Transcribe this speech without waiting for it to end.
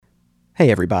Hey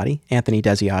everybody, Anthony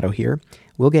Desiato here.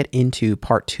 We'll get into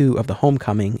part 2 of The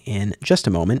Homecoming in just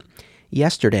a moment.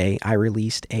 Yesterday, I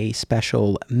released a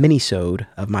special mini-sode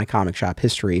of My Comic Shop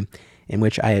History in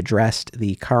which I addressed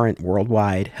the current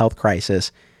worldwide health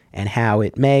crisis and how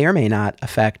it may or may not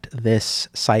affect this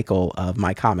cycle of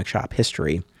My Comic Shop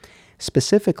History.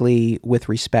 Specifically with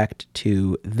respect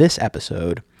to this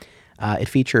episode, it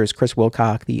features Chris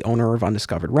Wilcock, the owner of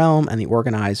Undiscovered Realm and the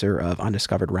organizer of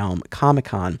Undiscovered Realm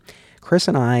Comic-Con. Chris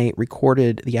and I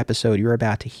recorded the episode you're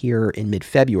about to hear in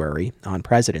mid-February on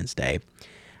President's Day.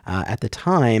 At the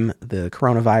time, the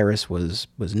coronavirus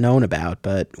was known about,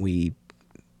 but we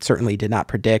certainly did not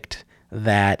predict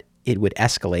that it would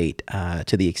escalate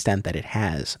to the extent that it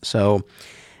has. So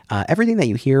everything that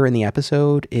you hear in the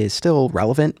episode is still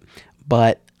relevant,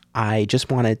 but I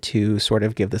just wanted to sort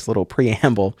of give this little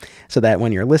preamble so that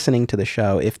when you're listening to the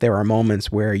show, if there are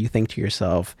moments where you think to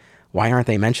yourself, why aren't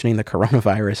they mentioning the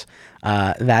coronavirus?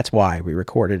 That's why we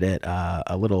recorded it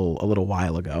a little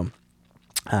while ago.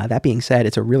 That being said,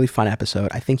 it's a really fun episode.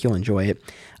 I think you'll enjoy it.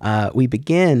 We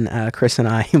begin, Chris and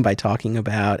I, by talking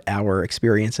about our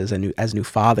experiences as new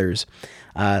fathers.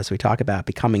 So we talk about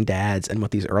becoming dads and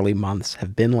what these early months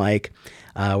have been like.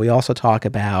 We also talk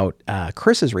about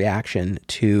Chris's reaction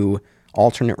to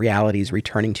alternate realities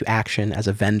returning to action as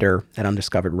a vendor at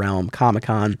Undiscovered Realm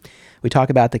Comic-Con. We talk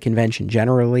about the convention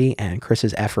generally and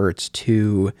Chris's efforts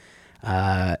to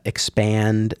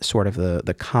expand sort of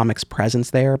the comics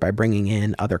presence there by bringing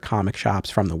in other comic shops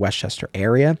from the Westchester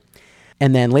area.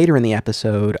 And then later in the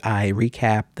episode, I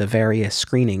recap the various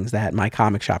screenings that My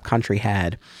Comic Shop Country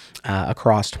had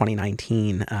across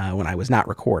 2019 when I was not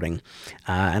recording.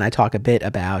 And I talk a bit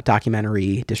about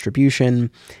documentary distribution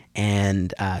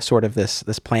and sort of this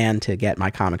plan to get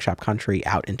My Comic Shop Country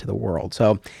out into the world.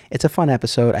 So it's a fun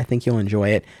episode. I think you'll enjoy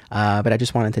it. But I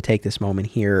just wanted to take this moment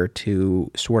here to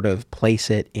sort of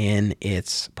place it in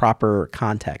its proper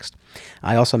context.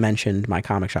 I also mentioned My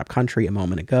Comic Shop Country a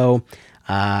moment ago.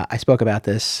 I spoke about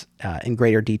this in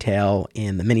greater detail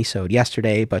in the mini-sode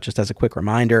yesterday, but just as a quick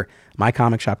reminder, My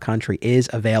Comic Shop Country is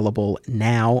available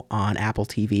now on Apple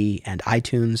TV and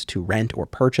iTunes to rent or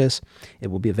purchase.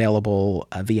 It will be available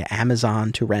via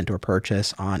Amazon to rent or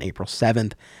purchase on April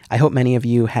 7th. I hope many of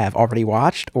you have already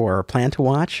watched or plan to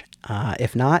watch.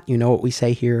 If not, you know what we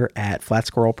say here at Flat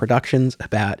Squirrel Productions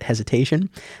about hesitation.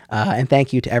 And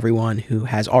thank you to everyone who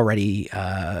has already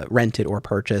rented or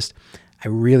purchased. I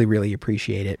really, really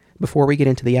appreciate it. Before we get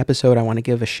into the episode, I want to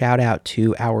give a shout out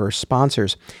to our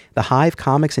sponsors. The Hive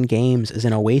Comics and Games is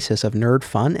an oasis of nerd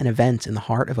fun and events in the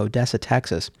heart of Odessa,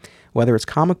 Texas. Whether it's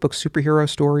comic book superhero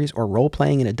stories or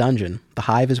role-playing in a dungeon, The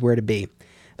Hive is where to be.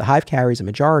 The Hive carries a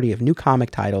majority of new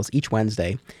comic titles each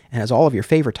Wednesday and has all of your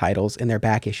favorite titles in their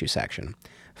back issue section.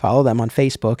 Follow them on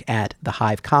Facebook at The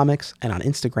Hive Comics and on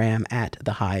Instagram at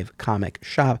The Hive Comic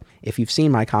Shop. If you've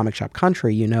seen My Comic Shop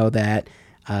Country, you know that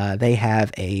they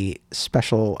have a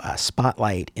special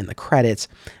spotlight in the credits.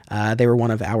 They were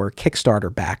one of our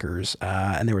Kickstarter backers,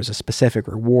 and there was a specific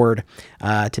reward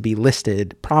to be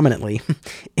listed prominently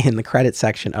in the credit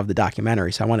section of the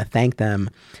documentary. So I want to thank them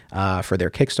for their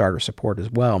Kickstarter support as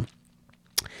well.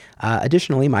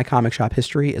 Additionally, My Comic Shop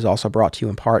History is also brought to you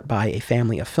in part by a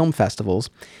family of film festivals: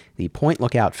 the Point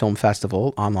Lookout Film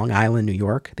Festival on Long Island, New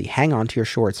York, the Hang On to Your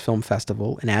Shorts Film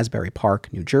Festival in Asbury Park,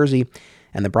 New Jersey,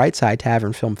 and the Brightside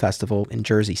Tavern Film Festival in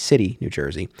Jersey City, New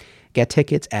Jersey. Get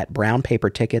tickets at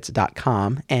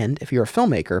brownpapertickets.com, and if you're a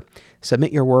filmmaker,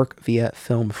 submit your work via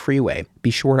Film Freeway.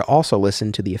 Be sure to also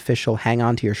listen to the official Hang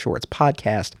On to Your Shorts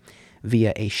podcast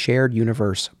via a Shared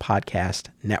Universe podcast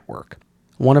network.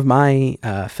 One of my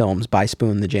films, By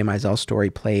Spoon, the J. Mizell story,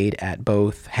 played at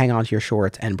both Hang On to Your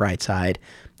Shorts and Brightside.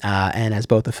 And as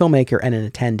both a filmmaker and an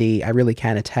attendee, I really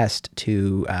can attest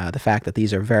to the fact that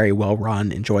these are very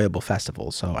well-run, enjoyable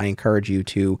festivals. So I encourage you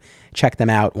to check them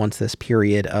out once this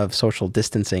period of social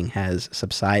distancing has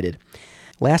subsided.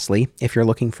 Lastly, if you're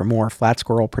looking for more Flat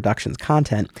Squirrel Productions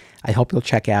content, I hope you'll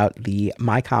check out the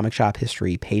My Comic Shop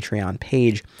History Patreon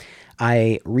page.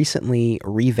 I recently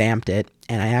revamped it,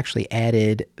 and I actually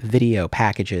added video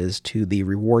packages to the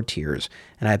reward tiers,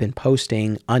 and I've been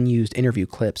posting unused interview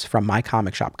clips from My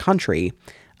Comic Shop Country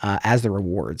as the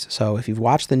rewards. So if you've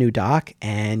watched the new doc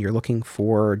and you're looking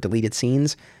for deleted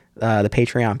scenes, the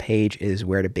Patreon page is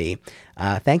where to be.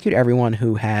 Thank you to everyone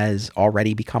who has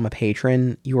already become a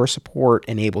patron. Your support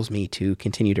enables me to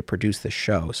continue to produce this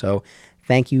show, so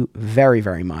thank you very,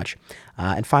 very much.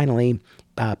 And finally,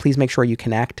 please make sure you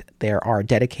connect. There are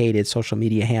dedicated social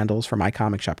media handles for My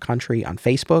Comic Shop Country on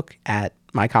Facebook at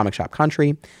My Comic Shop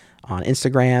Country, on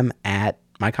Instagram at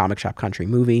My Comic Shop Country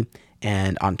Movie,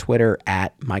 and on Twitter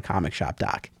at My Comic Shop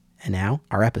Doc. And now,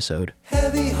 our episode.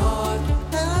 Heavy heart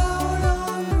out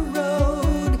on the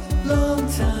road. Long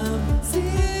time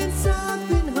since I've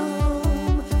been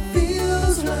home.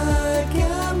 Feels like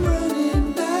I'm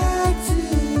running back to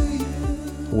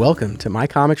you. Welcome to My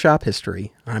Comic Shop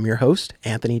History. I'm your host,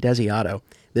 Anthony Desiato.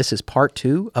 This is part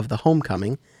 2 of The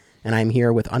Homecoming, and I'm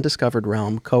here with Undiscovered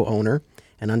Realm co-owner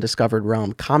and Undiscovered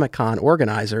Realm Comic-Con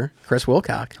organizer, Chris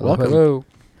Wilcock. Welcome. Hello.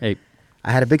 Hey.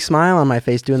 I had a big smile on my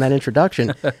face doing that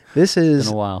introduction. This is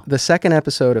Been a while. the second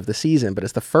episode of the season, but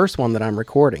it's the first one that I'm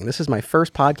recording. This is my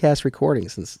first podcast recording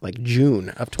since like June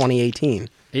of 2018.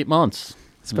 8 months.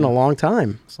 It's been a long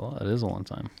time. That is a long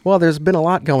time. Well, there's been a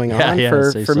lot going on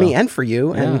for me and for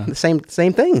you, and the same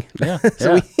thing. Yeah.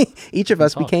 So yeah. each of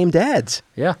us became dads.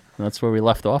 Yeah. That's where we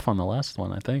left off on the last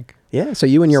one, I think. Yeah, so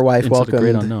you and your wife Into the welcomed.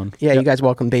 great unknown. Yeah, Yep. you guys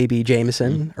welcomed baby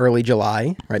Jameson early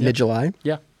July, right? Yep. Mid-July.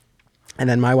 Yeah. And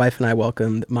then my wife and I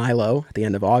welcomed Milo at the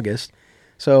end of August.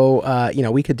 So,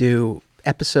 we could do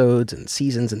episodes and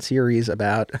seasons and series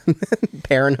about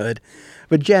parenthood.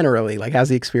 But generally, like, how's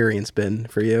the experience been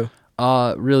for you?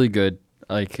 Really good.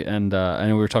 I know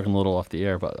we were talking a little off the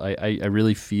air, but I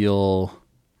really feel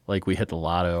like we hit the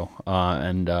lotto.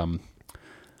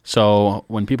 So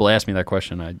when people ask me that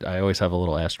question, I always have a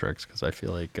little asterisk because I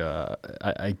feel like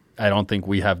I don't think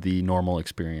we have the normal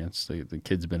experience. The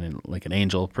kid's been like an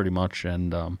angel pretty much,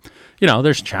 and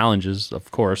there's challenges. Of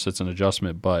course, it's an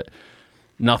adjustment, but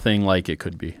nothing like it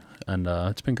could be, and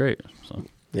it's been great. So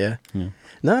Yeah.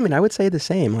 No, I mean, I would say the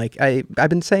same. Like I've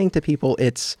been saying to people,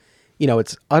 it's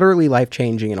utterly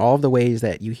life-changing in all of the ways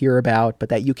that you hear about, but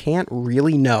that you can't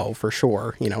really know for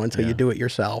sure, until you do it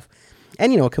yourself.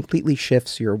 And, it completely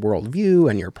shifts your worldview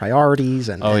and your priorities,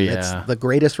 and it's the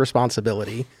greatest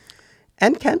responsibility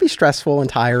and can be stressful and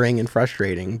tiring and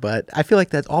frustrating. But I feel like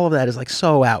that all of that is like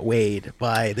so outweighed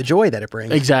by the joy that it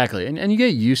brings. Exactly. And you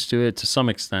get used to it to some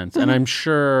extent. And I'm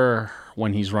sure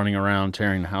when he's running around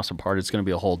tearing the house apart, it's going to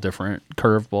be a whole different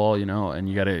curveball, and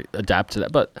you got to adapt to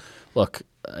that. But look,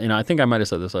 I think I might have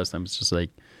said this last time. It's just like,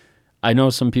 I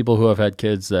know some people who have had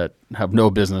kids that have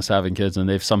no business having kids, and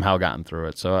they've somehow gotten through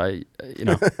it. So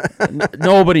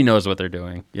nobody knows what they're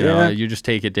doing. You just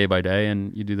take it day by day,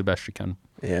 and you do the best you can.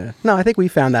 Yeah. No, I think we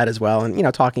found that as well.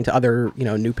 And, talking to other,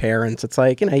 new parents, it's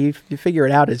like, you figure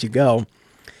it out as you go.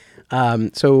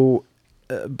 So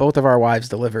both of our wives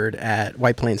delivered at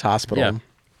White Plains Hospital.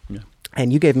 Yeah.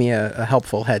 And you gave me a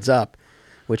helpful heads up,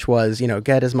 which was,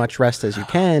 get as much rest as you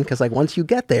can. Because, like, once you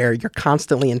get there, you're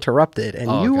constantly interrupted.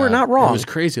 And you were not wrong. It was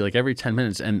crazy, like every 10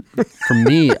 minutes. And for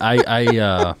me,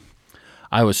 I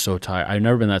was so tired. I've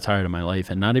never been that tired in my life.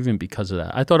 And not even because of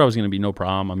that. I thought I was going to be no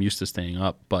problem. I'm used to staying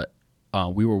up. But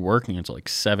we were working until like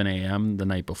 7 a.m. the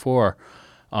night before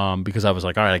because I was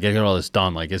like, all right, I got to get all this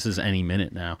done. Like, this is any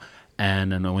minute now.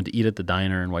 And then I went to eat at the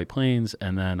diner in White Plains.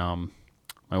 And then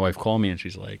my wife called me and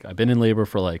she's like, I've been in labor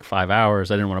for like 5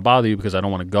 hours. I didn't want to bother you because I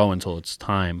don't want to go until it's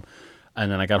time. And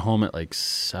then I got home at like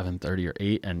 7:30 or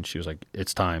 8 and she was like,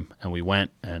 it's time. And we went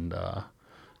and,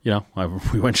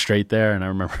 we went straight there. And I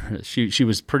remember she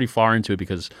was pretty far into it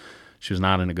because she was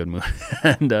not in a good mood.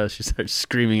 And she started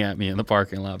screaming at me in the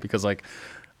parking lot because, like,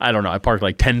 I don't know, I parked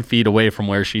like 10 feet away from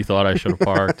where she thought I should have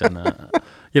parked. And,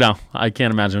 I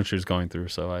can't imagine what she was going through.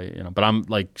 So but I'm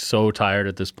like so tired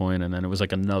at this point. And then it was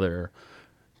like another,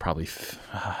 probably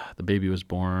the baby was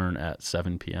born at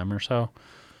 7 p.m. or so.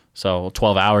 So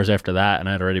 12 hours after that, and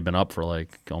I'd already been up for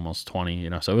like almost 20,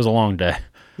 so it was a long day.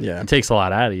 Yeah. It takes a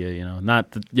lot out of you,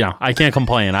 Not, I can't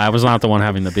complain. I was not the one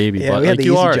having the baby, but like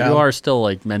you are still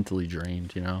like mentally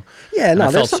drained, Yeah, and no,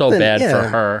 I felt so bad for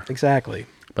her. Exactly.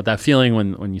 But that feeling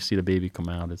when you see the baby come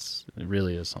out, it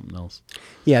really is something else.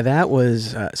 Yeah, that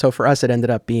was, so for us, it ended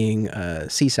up being a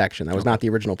C-section. That was not the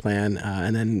original plan.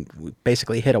 And then we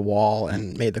basically hit a wall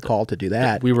and made the call to do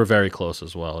that. We were very close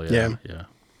as well. Yeah.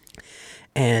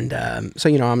 And so,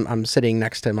 I'm sitting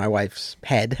next to my wife's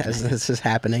head as this is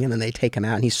happening, and then they take him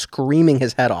out, and he's screaming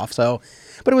his head off. So,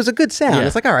 but it was a good sound. Yeah.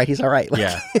 It's like, all right, he's all right. Like,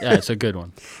 yeah, it's a good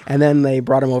one. And then they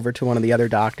brought him over to one of the other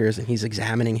doctors, and he's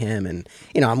examining him. And,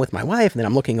 I'm with my wife, and then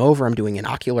I'm looking over. I'm doing an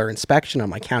ocular inspection. I'm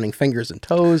like counting fingers and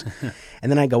toes. And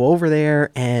then I go over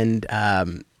there, and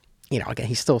again,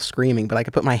 he's still screaming, but I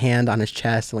could put my hand on his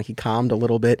chest and like he calmed a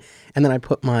little bit. And then I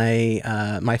put my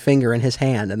my finger in his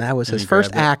hand, and that was his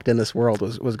first act in this world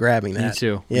was grabbing that. Me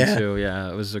too. Yeah. Me too.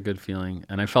 Yeah. It was a good feeling.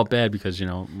 And I felt bad because,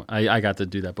 I got to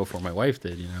do that before my wife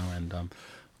did, and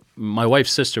my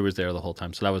wife's sister was there the whole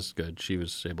time, so that was good. She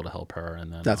was able to help her,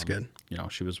 and then That's good. You know,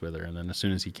 she was with her, and then as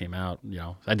soon as he came out, you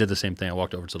know, I did the same thing. I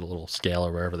walked over to the little scale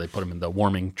or wherever they put him in the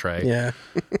warming tray, Yeah.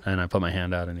 and I put my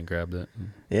hand out, and he grabbed it.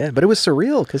 Yeah, but it was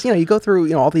surreal because, you know, you go through,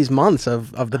 you know, all these months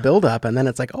of the buildup, and then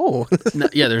it's like, oh. No,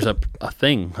 yeah, there's a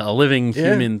thing, a living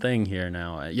Yeah. human thing here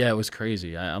now. Yeah, it was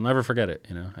crazy. I'll never forget it.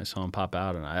 You know, I saw him pop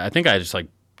out, and I think I just like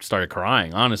started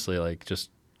crying. Honestly, like just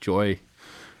joy,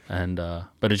 and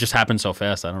but it just happened so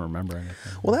fast. I don't remember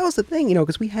anything. Well, that was the thing, you know,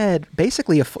 because we had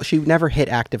basically she never hit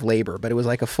active labor, but it was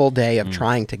like a full day of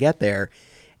trying to get there.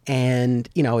 And,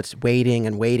 you know, it's waiting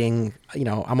and waiting. You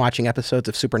know, I'm watching episodes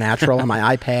of Supernatural on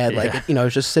my iPad, like, Yeah. you know,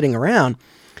 just sitting around.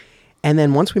 And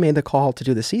then once we made the call to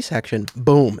do the C-section,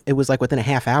 boom, it was like within a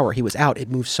half hour, he was out. It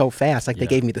moved so fast. Like they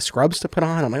gave me the scrubs to put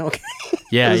on. I'm like, okay.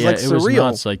 Yeah, it was like it was surreal.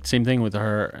 nuts. Like same thing with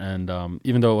her, and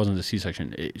even though it wasn't a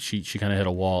C-section, she kind of hit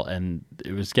a wall, and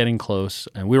it was getting close.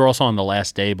 And we were also on the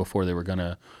last day before they were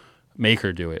gonna make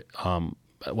her do it.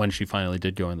 When she finally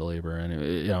did go into labor, and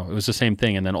you know, it was the same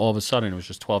thing. And then all of a sudden, it was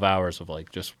just 12 hours of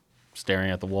like just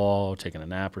staring at the wall, taking a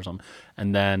nap or something.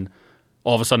 And then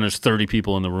all of a sudden, there's 30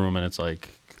 people in the room, and it's like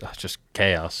just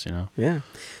chaos, you know. Yeah.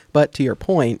 But to your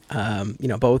point, you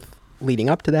know, both leading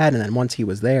up to that and then once he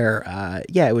was there,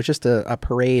 yeah, it was just a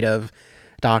parade of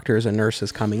doctors and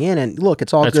nurses coming in. And look,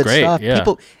 it's all That's good great, stuff. yeah.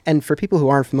 And for people who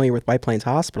aren't familiar with White Plains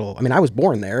Hospital, I mean, I was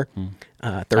born there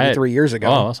 33 years ago.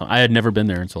 Oh, awesome! I had never been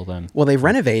there until then. Well, they've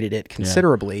renovated it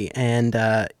considerably, and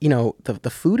you know the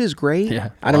food is great. Yeah,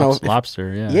 I don't know if,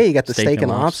 lobster. Yeah, yeah, you got the steak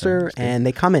and lobster, Steak. and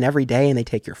they come in every day and they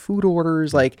take your food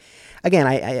orders. Like, again,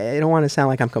 I don't want to sound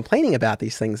like I'm complaining about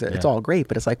these things. It's all great,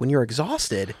 but it's like when you're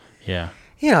exhausted, Yeah,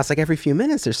 you know, it's like every few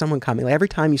minutes there's someone coming. Like every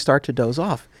time you start to doze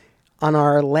off. On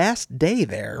our last day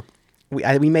there,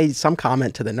 we made some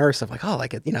comment to the nurse of like, oh,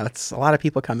 like, you know, it's a lot of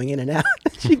people coming in and out.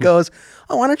 She goes,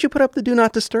 oh, why don't you put up the do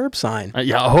not disturb sign?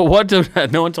 yeah. Oh, what?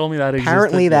 No one told me that existed.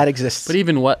 Apparently that exists. But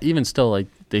even still, like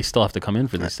they still have to come in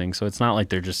for these things, so it's not like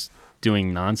they're just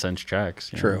doing nonsense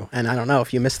checks. You know? True. And I don't know,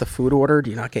 if you miss the food order, do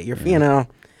you not get your, you know?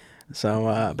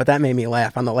 So, but that made me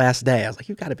laugh. On the last day, I was like,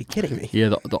 you've got to be kidding me. Yeah,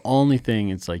 the only thing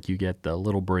it's like you get the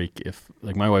little break if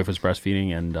like my wife was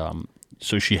breastfeeding and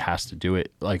so she has to do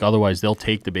it. Like otherwise they'll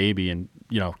take the baby and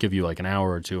you know give you like an hour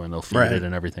or two and they'll feed Right. it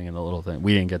and everything and the little thing.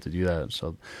 We didn't get to do that,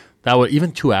 so that would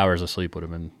even 2 hours of sleep would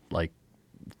have been like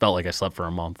felt like I slept for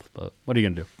a month. But what are you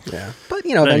gonna do? Yeah. But,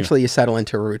 you know, But anyway. eventually you settle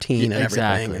into a routine Yeah, and exactly,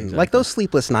 everything. And exactly. like those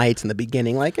sleepless nights in the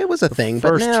beginning, like it was a thing.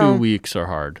 First but now, 2 weeks are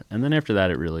hard, and then after that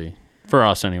it really, for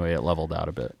us anyway, it leveled out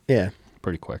a bit. Yeah.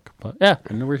 Pretty quick. But yeah,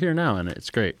 and we're here now and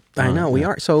it's great. I know we yeah.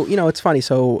 are. So, you know, it's funny.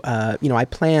 So, you know, I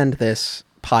planned this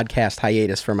podcast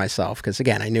hiatus for myself because,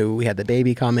 again, I knew we had the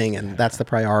baby coming and that's the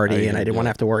priority, and I didn't want to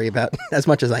have to worry about as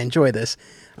much as I enjoy this.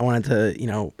 I wanted to, you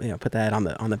know, put that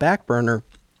on the back burner.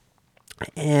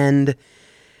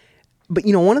 But,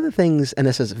 you know, one of the things, and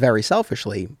this is very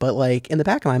selfishly, but like in the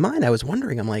back of my mind, I was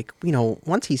wondering, I'm like, you know,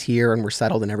 once he's here and we're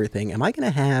settled and everything, am I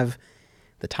going to have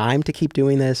the time to keep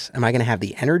doing this? Am I going to have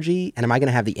the energy? And am I going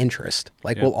to have the interest?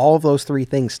 Like, will all of those three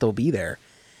things still be there?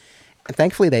 And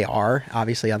thankfully they are.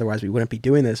 Obviously, otherwise we wouldn't be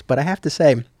doing this. But I have to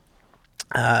say,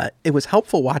 it was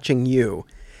helpful watching you.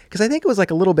 Because I think it was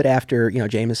like a little bit after, you know,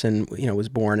 Jameson, you know, was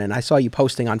born. And I saw you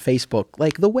posting on Facebook,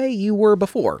 like the way you were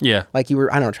before. Yeah. Like you were,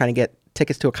 I don't know, trying to get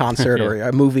tickets to a concert Yeah. or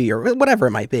a movie or whatever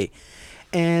it might be.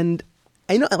 And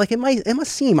I know, like, it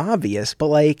must seem obvious, but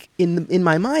like in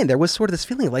my mind, there was sort of this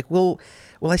feeling of like, will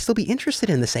I still be interested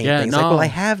in the same Yeah, things? Like, no. will I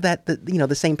have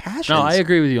the same passions? No, I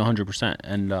agree with you 100%.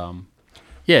 And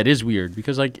yeah, it is weird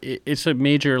because like it's a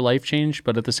major life change,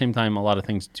 but at the same time, a lot of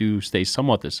things do stay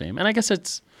somewhat the same. And I guess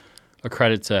it's a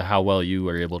credit to how well you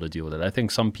were able to deal with it. I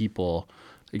think some people,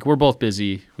 like we're both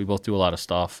busy, we both do a lot of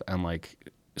stuff, and like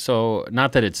so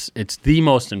not that it's the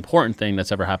most important thing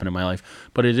that's ever happened in my life,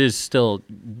 but it is still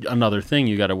another thing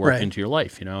you got to work Right. into your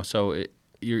life, you know. So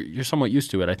you're somewhat used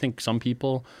to it. I think some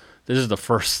people, this is the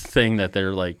first thing that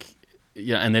they're like,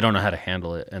 yeah, and they don't know how to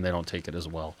handle it, and they don't take it as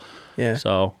well. Yeah.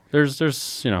 So there's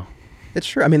you know. It's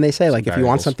true. I mean, they say like if you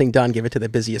want variables. something done, give it to the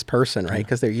busiest person, right?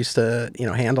 Because they're used to, you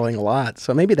know, handling a lot.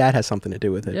 So maybe that has something to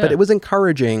do with it. But Yeah. it was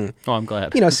encouraging, Oh, I'm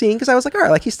glad. you know, seeing, because I was like, all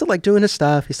right, like he's still like doing his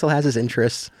stuff. He still has his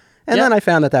interests. And Yeah. then I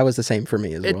found that was the same for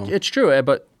me as well. It's true,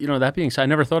 but you know, that being said, I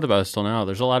never thought about it till now.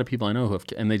 There's a lot of people I know who have,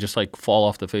 and they just like fall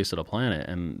off the face of the planet,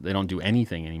 and they don't do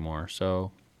anything anymore.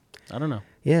 So, I don't know.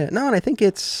 Yeah, no, and I think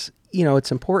it's, you know,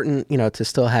 it's important, you know, to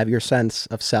still have your sense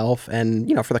of self and,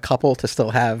 you know, for the couple to still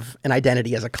have an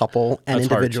identity as a couple and That's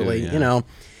hard too, individually, yeah. you know,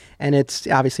 and it's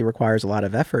obviously requires a lot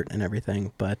of effort and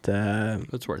everything, but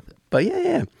It's worth it.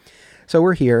 yeah. So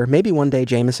we're here. Maybe one day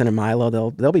Jameson and Milo,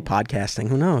 they'll be podcasting.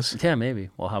 Who knows? Yeah, maybe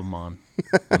we'll have them on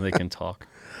and they can talk.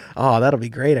 Oh, that'll be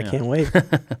great. I can't wait.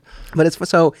 But it's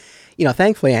so,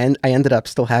 thankfully I ended up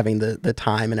still having the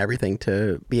time and everything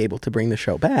to be able to bring the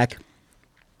show back.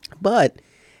 But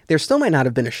there still might not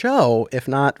have been a show if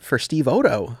not for Steve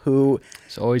Odo, who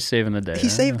He's always saving the day. he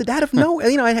saved the dad of no.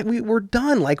 We were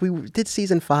done. Like, we did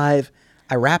season 5.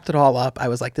 I wrapped it all up. I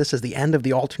was like, this is the end of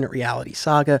the alternate reality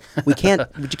saga. You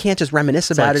can't just reminisce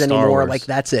about like it Star anymore. Wars. Like,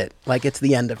 that's it. Like, it's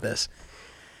the end of this.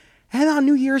 And on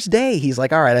New Year's Day, he's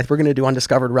like, all right, we're going to do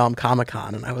Undiscovered Realm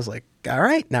Comic-Con. And I was like, all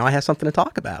right, now I have something to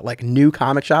talk about, like new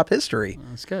comic shop history.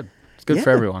 That's good. It's good Yeah.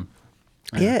 for everyone.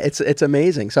 Yeah, it's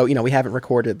amazing. So, we haven't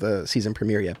recorded the season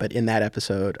premiere yet, but in that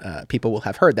episode, people will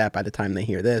have heard that by the time they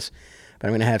hear this. But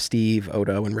I'm going to have Steve,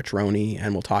 Odo, and Rich Roney,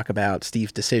 and we'll talk about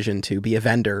Steve's decision to be a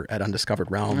vendor at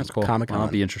Undiscovered Realm That's cool. Comic-Con. I'll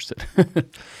be interested.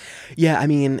 Yeah, I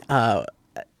mean,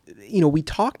 we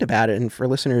talked about it, and for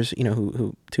listeners,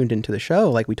 who tuned into the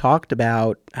show, like, we talked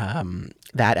about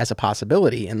that as a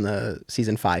possibility in the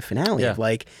season 5 finale of,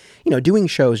 like, doing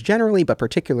shows generally, but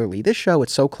particularly this show.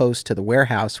 It's so close to the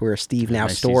warehouse where Steve now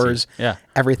Nice stores CC. Yeah.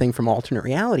 everything from alternate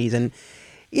realities. And,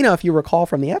 if you recall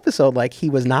from the episode, like, he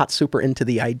was not super into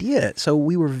the idea. So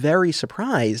we were very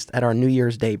surprised at our New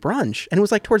Year's Day brunch. And it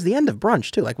was like towards the end of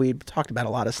brunch too. Like, we talked about a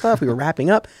lot of stuff. We were wrapping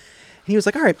up. And he was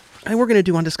like, all right, we're going to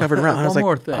do Undiscovered Realm. And I was One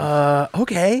like, more thing.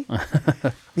 okay.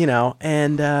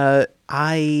 And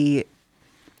I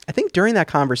think during that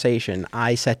conversation,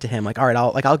 I said to him, like, all right,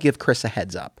 I'll give Chris a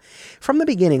heads up. From the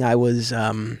beginning, I was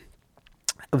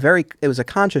it was a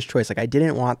conscious choice. Like, I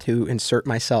didn't want to insert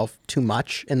myself too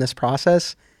much in this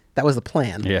process. That was the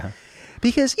plan. Yeah.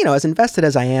 Because, as invested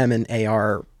as I am in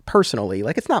AR personally,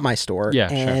 like, it's not my store. Yeah,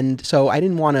 sure. And so I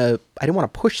didn't want to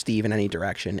push Steve in any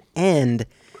direction. And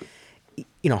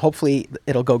hopefully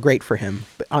it'll go great for him.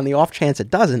 But on the off chance it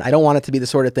doesn't, I don't want it to be the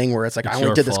sort of thing where it's like, I only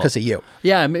your did this fault. because of you.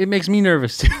 Yeah, it makes me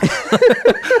nervous too.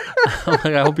 Like,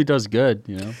 I hope he does good,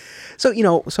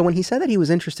 So, so when he said that he was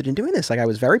interested in doing this, like, I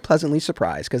was very pleasantly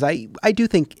surprised, because I do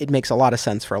think it makes a lot of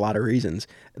sense for a lot of reasons.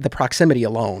 The proximity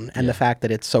alone and the fact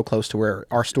that it's so close to where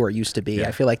our store used to be. Yeah.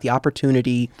 I feel like the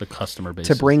opportunity The customer base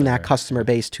to is bring that there. customer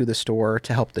base to the store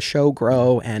to help the show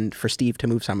grow and for Steve to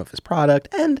move some of his product.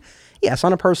 And yes,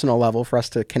 on a personal level, for us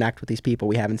to connect with these people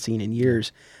we haven't seen in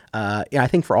years. I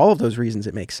think for all of those reasons,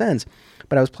 it makes sense.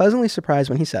 But I was pleasantly surprised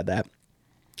when he said that.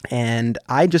 And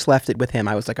I just left it with him.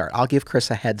 I was like, all right, I'll give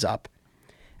Chris a heads up.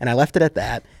 And I left it at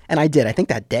that. And I did. I think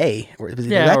that day, or it was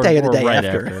either that day or the day right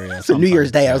after. yeah, So New Year's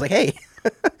sometime, Day, I yeah. was like, hey,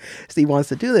 Steve wants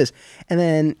to do this. And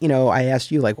then, I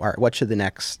asked you, like, all right, what should the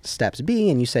next steps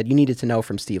be? And you said you needed to know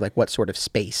from Steve, like, what sort of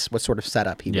space, what sort of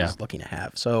setup he Yeah. was looking to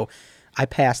have. So I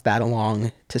passed that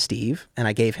along to Steve, and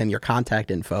I gave him your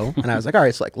contact info. And I was like, all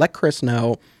right, so, like, let Chris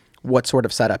know what sort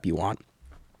of setup you want.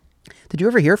 Did you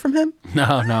ever hear from him?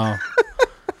 No.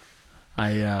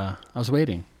 I was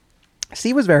waiting.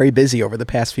 Steve was very busy over the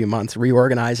past few months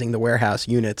reorganizing the warehouse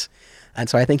units. And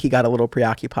so I think he got a little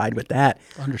preoccupied with that.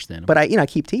 Understandable. But I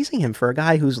keep teasing him for a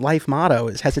guy whose life motto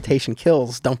is hesitation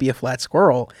kills, don't be a flat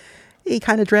squirrel. He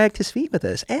kind of dragged his feet with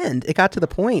this. And it got to the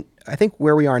point, I think,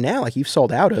 where we are now, like, you've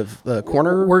sold out of the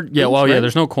corner. things, right?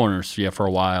 There's no corners, for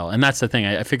a while. And that's the thing.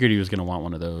 I figured he was going to want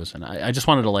one of those. And I just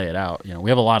wanted to lay it out.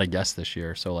 We have a lot of guests this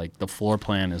year. So, like, the floor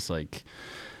plan is, like,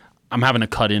 I'm having to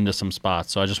cut into some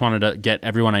spots. So I just wanted to get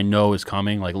everyone I know is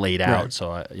coming, like, laid out. Right.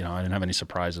 So, I didn't have any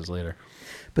surprises later.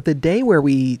 But the day where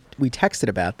we texted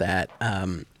about that,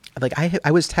 like,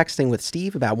 I was texting with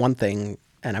Steve about one thing,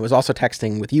 and I was also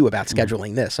texting with you about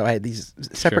scheduling this. So I had these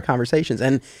separate Sure. conversations.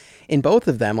 And in both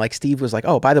of them, like, Steve was like,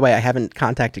 oh, by the way, I haven't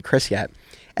contacted Chris yet.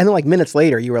 And then, like, minutes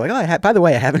later, you were like, oh, by the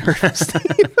way, I haven't heard from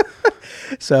Steve.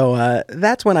 So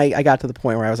that's when I got to the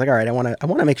point where I was like, all right, I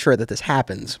want to make sure that this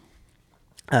happens.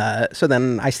 So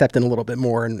then I stepped in a little bit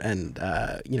more and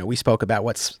we spoke about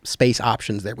what space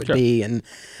options there would Sure. be. And,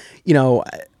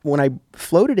 when I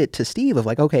floated it to Steve of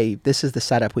like, okay, this is the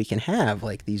setup we can have,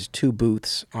 like these 2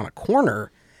 booths on a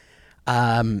corner.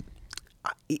 A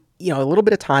little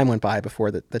bit of time went by before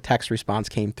the text response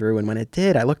came through. And when it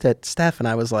did, I looked at Steph and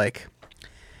I was like,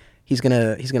 he's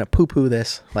going to poo-poo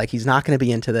this. Like, he's not going to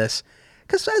be into this.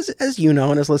 Because as you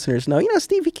know, and as listeners know,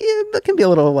 Steve he can be a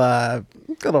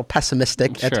little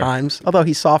pessimistic at Sure. times, although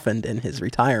he's softened in his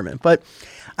retirement. But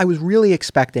I was really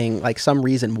expecting like some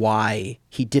reason why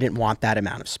he didn't want that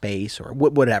amount of space or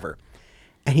whatever.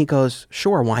 And he goes,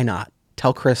 sure, why not?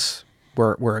 Tell Chris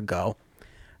we're a go.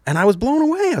 And I was blown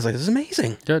away. I was like, this is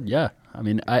amazing. Good, yeah. I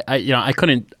mean, I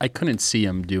couldn't see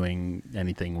him doing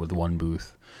anything with one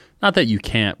booth. Not that you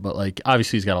can't, but like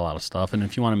obviously he's got a lot of stuff, and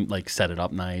if you want to like set it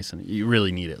up nice, and you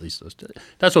really need at least those two.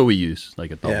 That's what we use,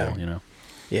 like a double, Yeah. you know.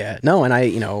 Yeah, no, and I,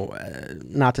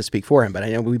 not to speak for him, but I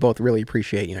know we both really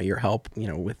appreciate, your help,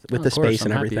 with the Of course, space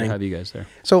and I'm happy to everything. have you guys there.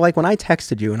 So, like, when I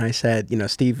texted you and I said,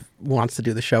 Steve wants to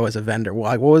do the show as a vendor,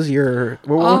 what was what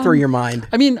went through your mind?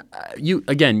 I mean, you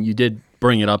did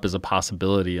bring it up as a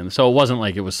possibility, and so it wasn't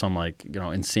like it was some like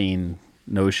insane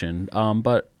notion.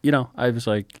 But I was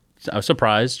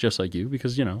surprised, just like you,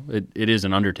 because it is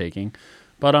an undertaking.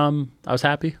 But I was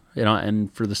happy,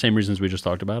 and for the same reasons we just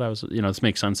talked about, I was, this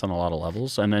makes sense on a lot of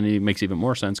levels, and then it makes even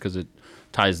more sense because it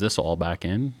ties this all back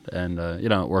in, and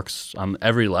it works on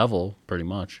every level pretty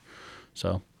much.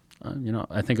 So,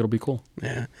 I think it'll be cool.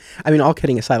 Yeah, I mean, all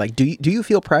kidding aside, like, do you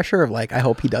feel pressure of like, I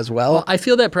hope he does well? I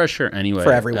feel that pressure anyway.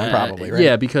 For everyone, probably, right?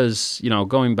 Yeah, because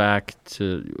going back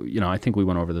to I think we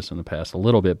went over this in the past a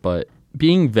little bit, but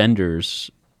being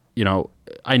vendors,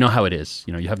 I know how it is.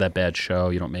 You have that bad show,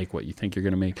 you don't make what you think you're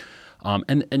going to make.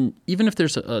 And even if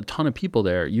there's a ton of people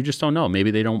there, you just don't know.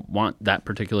 Maybe they don't want that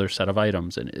particular set of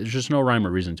items, and there's just no rhyme or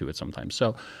reason to it sometimes.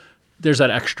 So there's that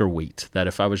extra weight that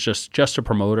if I was just a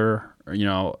promoter,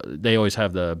 they always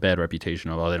have the bad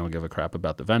reputation of, they don't give a crap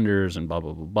about the vendors and blah,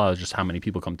 blah, blah, blah, just how many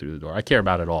people come through the door. I care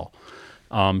about it all.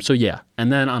 So yeah, and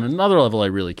then on another level, I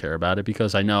really care about it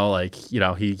because I know, like,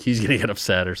 he's gonna get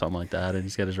upset or something like that, and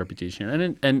he's got his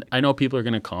reputation, and I know people are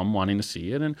gonna come wanting to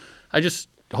see it, and I just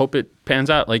hope it pans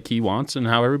out like he wants and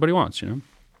how everybody wants,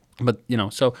 But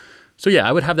so yeah,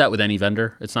 I would have that with any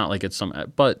vendor. It's not like it's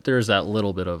but there's that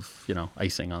little bit of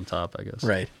icing on top, I guess,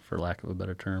 Right. for lack of a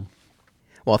better term.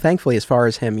 Well, thankfully, as far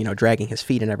as him, dragging his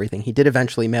feet and everything, he did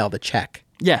eventually mail the check.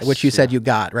 Yes, Which you said you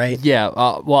got, right? Yeah,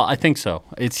 well, I think so.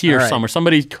 It's here All right. somewhere.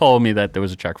 Somebody told me that there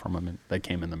was a check from him that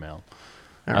came in the mail.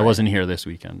 All I right. wasn't here this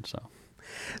weekend, so.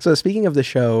 So speaking of the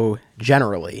show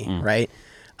generally, right?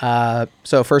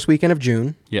 So first weekend of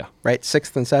June, Yeah. right?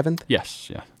 6th and 7th? Yes,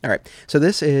 yeah. All right. So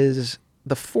this is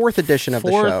the fourth edition of the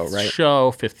show, right?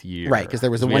 Show, fifth year. Right, 'cause there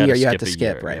was the we one had year to you had to a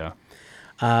skip, year, right. Yeah.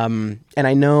 And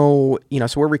I know,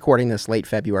 so we're recording this late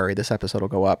February. This episode will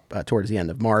go up towards the end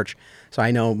of March. So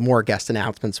I know more guest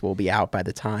announcements will be out by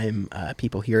the time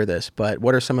people hear this. But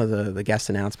what are some of the guest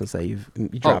announcements that you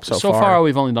dropped so far? So far,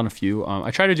 we've only done a few.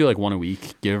 I try to do like one a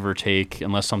week, give or take,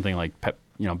 unless something like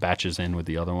batches in with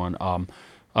the other one.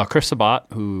 Chris Sabat,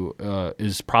 who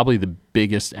is probably the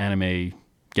biggest anime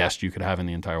guest you could have in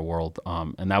the entire world,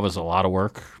 and that was a lot of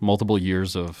work, multiple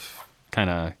years of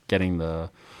kind of getting the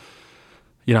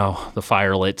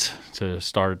fire lit to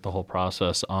start the whole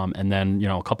process. And then,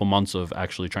 a couple months of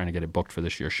actually trying to get it booked for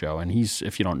this year's show. And he's,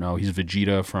 if you don't know, he's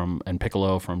Vegeta and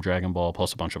Piccolo from Dragon Ball,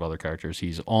 plus a bunch of other characters.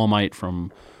 He's All Might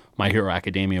from My Hero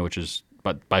Academia, which is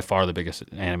by far the biggest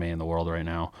anime in the world right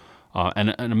now.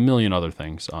 And a million other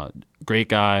things. Great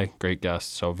guy, great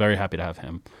guest. So very happy to have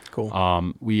him.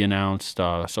 Cool. We announced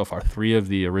so far 3 of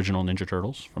the original Ninja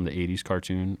Turtles from the 80s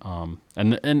cartoon.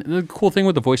 And the cool thing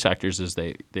with the voice actors is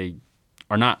they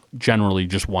are not generally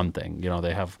just one thing.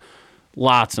 They have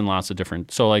lots and lots of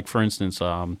different. So, like, for instance,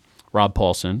 Rob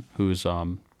Paulson, who's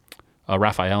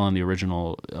Raphael in the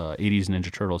original 80s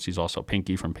Ninja Turtles. He's also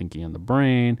Pinky from Pinky and the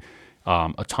Brain.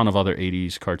 A ton of other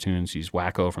 80s cartoons. He's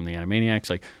Wacko from the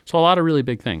Animaniacs. So a lot of really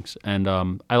big things. And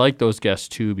I like those guests,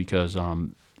 too, because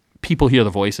people hear the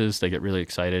voices. They get really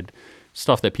excited.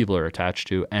 Stuff that people are attached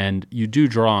to, and you do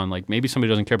draw on, like, maybe somebody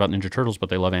doesn't care about Ninja Turtles, but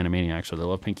they love Animaniacs, or they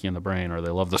love Pinky and the Brain, or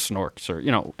they love the Snorks,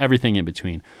 or everything in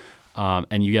between,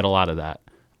 and you get a lot of that.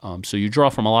 So you draw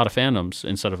from a lot of fandoms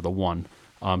instead of the one.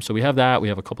 So we have that. We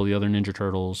have a couple of the other Ninja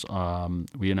Turtles.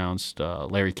 We announced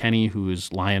Larry Kenny, who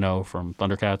is Lion-O from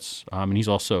Thundercats, and he's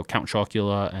also Count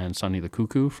Chocula and Sonny the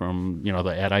Cuckoo from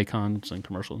the ad icons and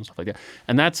commercials and stuff like that.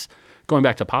 And that's going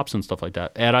back to Pops and stuff like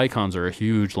that. Ad icons are a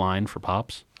huge line for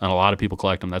Pops, and a lot of people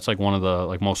collect them. That's like one of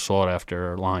the most sought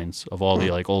after lines of all the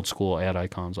old school ad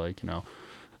icons, like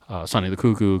Sonny the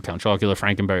Cuckoo, Count Chocula,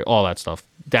 Frankenberry, all that stuff,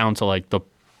 down to like the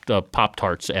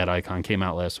Pop-Tarts ad icon came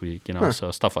out last week,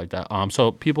 so stuff like that.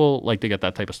 So people like to get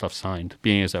that type of stuff signed,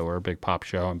 being as that we're a big pop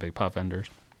show and big pop vendors.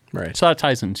 Right. So that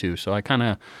ties in too. So I kind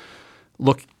of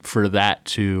look for that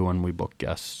too when we book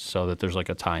guests, so that there's like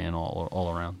a tie-in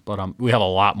all around. But we have a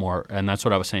lot more, and that's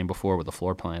what I was saying before with the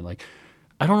floor plan. Like,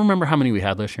 I don't remember how many we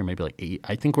had last year, maybe like 8.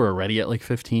 I think we're already at like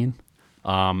 15,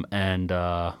 and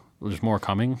there's more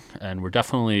coming, and we're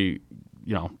definitely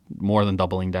more than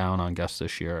doubling down on guests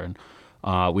this year. And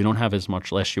we don't have as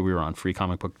much. Last year we were on Free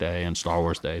Comic Book Day and Star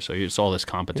Wars Day, so it's all this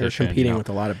competition. You're competing with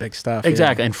a lot of big stuff.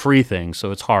 Exactly, and free things, so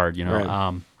it's hard,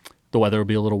 Right. The weather will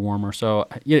be a little warmer, so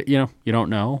you don't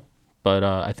know. But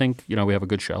I think we have a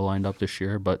good show lined up this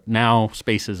year. But now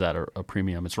space is at a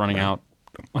premium. It's running out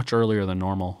much earlier than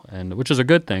normal, and which is a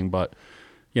good thing, but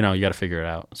you got to figure it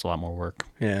out. It's a lot more work.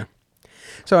 Yeah.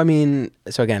 So, I mean,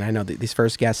 so again, I know that these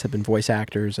first guests have been voice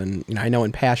actors, and, I know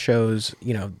in past shows,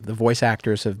 the voice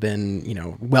actors have been,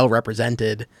 well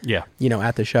represented, Yeah.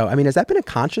 At the show. I mean, has that been a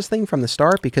conscious thing from the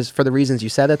start? Because for the reasons you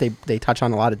said that they touch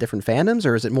on a lot of different fandoms,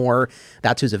 or is it more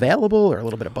that's who's available, or a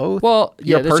little bit of both? Well,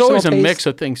 Your yeah, there's personal always a taste? mix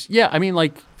of things. Yeah, I mean,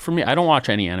 like for me, I don't watch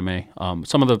any anime.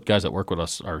 Some of the guys that work with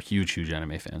us are huge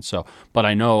anime fans. So, but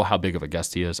I know how big of a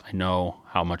guest he is. I know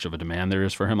how much of a demand there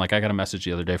is for him. Like I got a message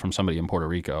the other day from somebody in Puerto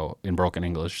Rico in broken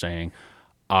English saying,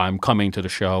 "I'm coming to the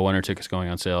show. When are tickets going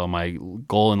on sale? My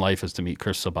goal in life is to meet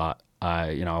Chris Sabat.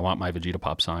 I want my Vegeta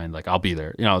Pop signed. Like I'll be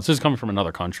there. This is coming from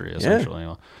another country, essentially,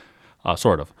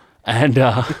 sort of." And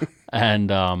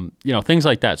things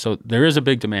like that. So there is a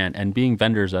big demand, and being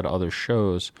vendors at other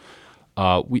shows,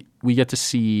 we get to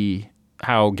see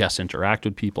how guests interact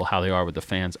with people, how they are with the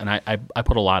fans, and I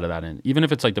put a lot of that in. Even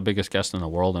if it's like the biggest guest in the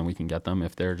world, and we can get them,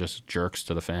 if they're just jerks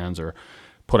to the fans or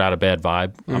put out a bad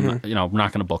vibe, I'm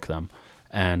not going to book them.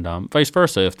 And vice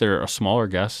versa, if they're a smaller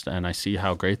guest and I see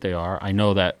how great they are, I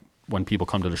know that when people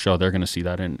come to the show, they're going to see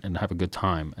that and have a good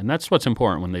time, and that's what's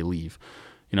important when they leave.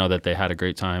 That they had a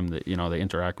great time, that, they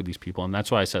interact with these people. And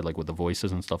that's why I said, like, with the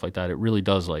voices and stuff like that, it really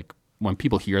does, like, when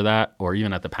people hear that, or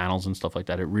even at the panels and stuff like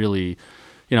that, it really,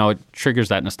 it triggers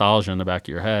that nostalgia in the back of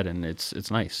your head, and it's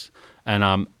nice.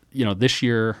 And, this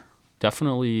year,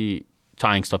 definitely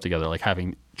tying stuff together, like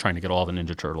trying to get all the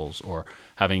Ninja Turtles, or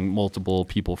having multiple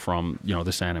people from,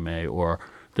 this anime, or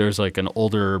there's like an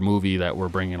older movie that we're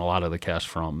bringing a lot of the cast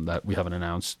from that we haven't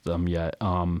announced them yet.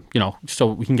 So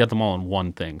we can get them all in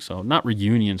one thing. So not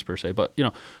reunions per se, but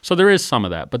so there is some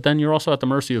of that. But then you're also at the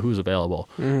mercy of who's available.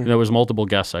 There was multiple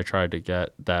guests I tried to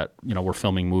get that were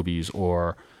filming movies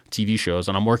or TV shows,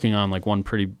 and I'm working on like one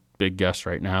pretty big guest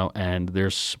right now, and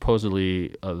there's supposedly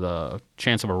the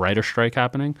chance of a writer strike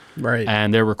happening. Right.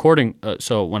 And they're recording.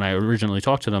 So when I originally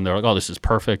talked to them, they're like, "Oh, this is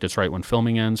perfect. It's right when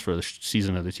filming ends for the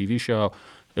season of the TV show.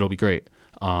 It'll be great."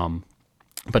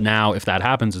 But now if that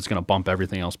happens, it's going to bump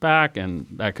everything else back, and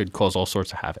that could cause all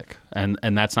sorts of havoc. And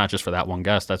that's not just for that one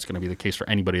guest. That's going to be the case for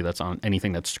anybody that's on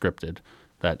anything that's scripted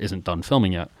that isn't done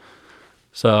filming yet.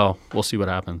 So we'll see what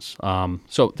happens.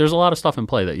 So there's a lot of stuff in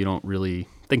play that you don't really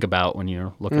think about when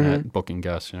you're looking at booking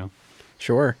guests,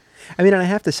 Sure. I mean, and I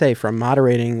have to say, from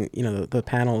moderating, the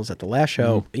panels at the last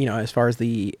show, as far as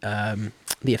the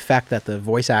effect that the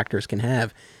voice actors can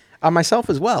have on myself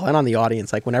as well, and on the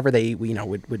audience, like whenever they,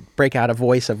 would break out a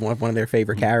voice of one of their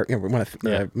favorite characters, one of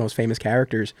the most famous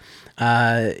characters,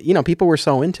 people were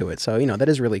so into it. So, that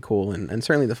is really cool. And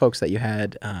certainly the folks that you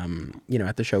had,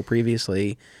 at the show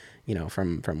previously,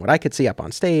 from what I could see up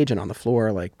on stage and on the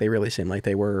floor, like they really seemed like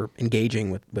they were engaging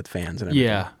with fans and everything.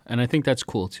 Yeah, and I think that's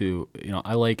cool too.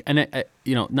 I like, and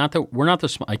not that we're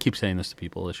not I keep saying this to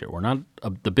people this year. We're not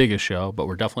the biggest show, but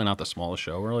we're definitely not the smallest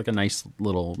show. We're like a nice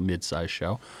little mid-sized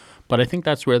show. But I think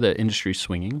that's where the industry's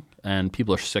swinging, and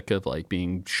people are sick of like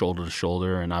being shoulder to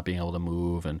shoulder and not being able to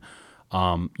move. And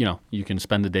you can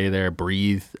spend the day there,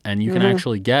 breathe, and you can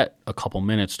actually get a couple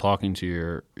minutes talking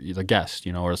to the guest,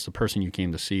 or it's the person you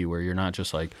came to see, where you're not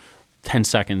just like 10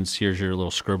 seconds, here's your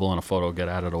little scribble and a photo, get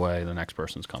out of the way, the next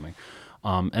person's coming.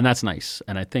 And that's nice.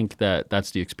 And I think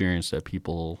that's the experience that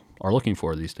people are looking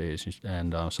for these days.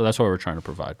 And so that's what we're trying to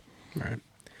provide. Right.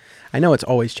 I know it's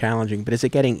always challenging, but is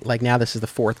it getting, like, now this is the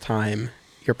fourth time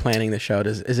you're planning the show?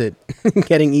 Is it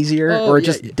getting easier, or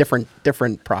just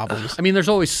different problems? I mean, there's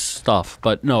always stuff,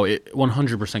 but no, it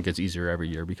 100% gets easier every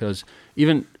year, because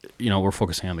even, we're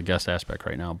focusing on the guest aspect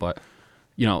right now, but,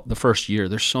 the first year,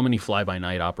 there's so many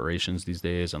fly-by-night operations these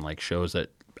days, and like shows that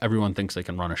everyone thinks they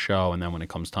can run a show, and then when it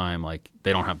comes time, like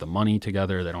they don't have the money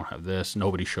together, they don't have this,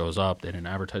 nobody shows up, they didn't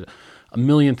advertise. A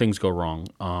million things go wrong,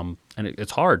 and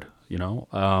it's hard,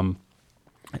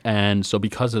 and so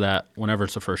because of that, whenever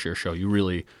it's a first year show, you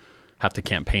really have to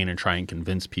campaign and try and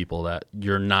convince people that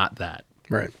you're not that.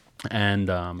 Right. And,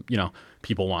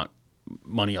 people want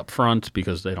money up front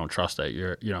because they don't trust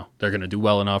that they're going to do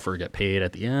well enough or get paid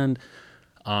at the end.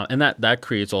 And that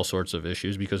creates all sorts of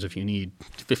issues, because if you need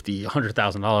 $50,000,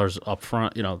 $100,000 up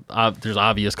front, there's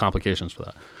obvious complications for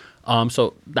that.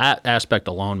 So that aspect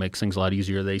alone makes things a lot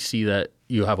easier. They see that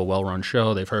you have a well-run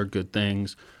show. They've heard good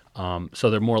things. So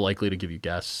they're more likely to give you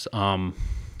guests.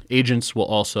 Agents will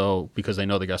also, because they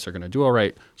know the guests are going to do all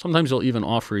right, sometimes they'll even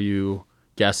offer you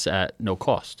guests at no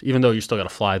cost, even though you still got to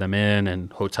fly them in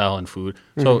and hotel and food.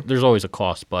 So there's always a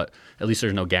cost, but at least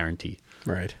there's no guarantee.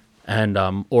 Right. And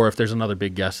or if there's another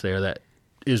big guest there that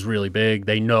is really big.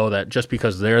 They know that just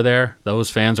because they're there, those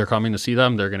fans are coming to see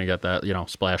them, they're going to get that,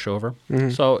 splash over.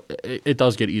 So it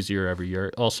does get easier every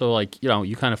year. Also, like,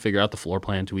 you kind of figure out the floor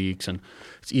plan tweaks, and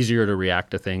it's easier to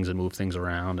react to things and move things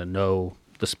around and know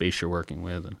the space you're working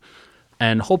with.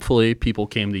 And hopefully people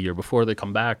came the year before, they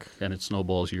come back, and it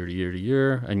snowballs year to year to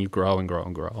year, and you grow and grow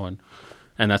and grow.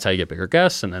 And that's how you get bigger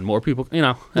guests, and then more people,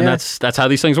 and that's how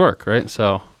these things work, right?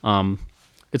 So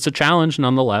it's a challenge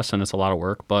nonetheless, and it's a lot of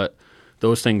work, but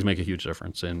those things make a huge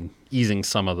difference in easing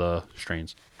some of the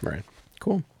strains. Right.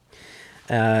 Cool.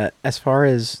 As far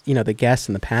as, the guests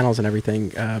and the panels and everything,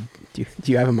 do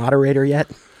you have a moderator yet?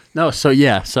 No, so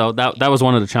that was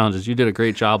one of the challenges. You did a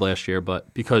great job last year,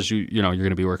 but because you're going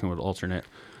to be working with alternate,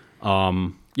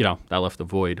 that left the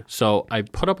void. So I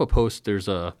put up a post. There's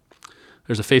a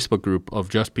Facebook group of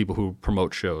just people who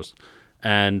promote shows,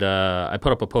 and I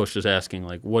put up a post just asking,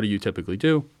 like, what do you typically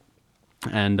do?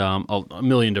 And a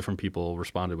million different people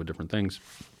responded with different things.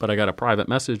 But I got a private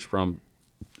message from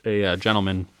a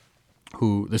gentleman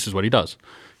who, this is what he does.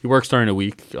 He works during the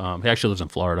week. He actually lives in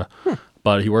Florida,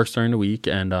 but he works during the week,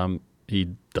 and he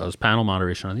does panel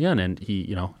moderation on the end. And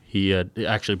he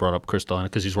actually brought up Chris Delano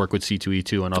because he's worked with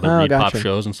C2E2 and other Reed Pop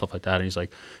shows and stuff like that. And he's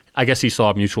like, I guess he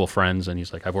saw mutual friends, and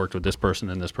he's like, I've worked with this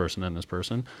person and this person and this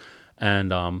person.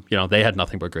 And, they had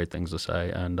nothing but great things to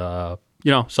say. And,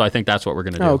 so I think that's what we're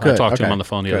going to do. Oh, good. I talked to him Okay. on the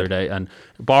phone the other day, and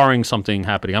barring something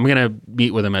happening, I'm going to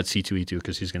meet with him at C2E2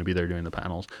 because he's going to be there doing the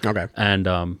panels. Okay. And,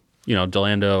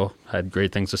 Delando had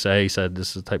great things to say. He said,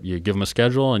 this is the type, you give him a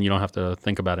schedule and you don't have to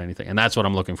think about anything. And that's what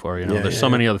I'm looking for. There's so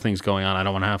many other things going on. I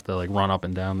don't want to have to like run up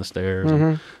and down the stairs.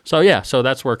 And so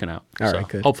that's working out. All right,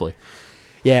 good. Hopefully.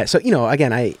 Yeah. So,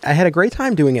 again, I had a great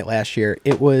time doing it last year.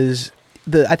 It was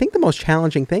I think the most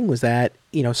challenging thing was that,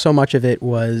 so much of it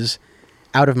was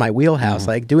out of my wheelhouse.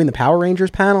 Like doing the Power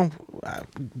Rangers panel,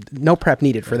 no prep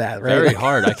needed for that, right? Very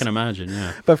hard, I can imagine,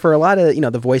 yeah. But for a lot of,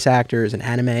 the voice actors and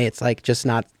anime, it's like just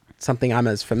not something I'm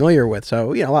as familiar with.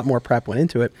 So, a lot more prep went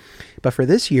into it. But for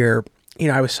this year,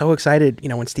 I was so excited,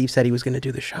 when Steve said he was going to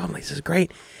do the show. I'm like, this is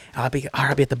great. I'll be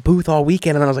at the booth all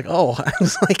weekend. And then I was like, I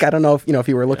was like, I don't know if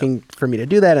you were looking for me to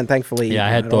do that. And thankfully, I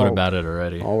had thought about it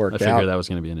already. All worked I figured out. that was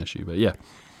going to be an issue, but yeah.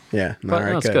 Yeah. But all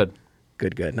right, that's good.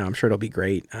 Good. No, I'm sure it'll be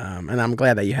great. And I'm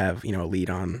glad that you have, a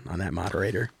lead on that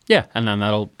moderator. Yeah, and then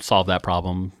that'll solve that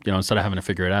problem. Instead of having to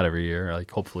figure it out every year, like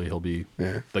hopefully he'll be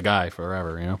the guy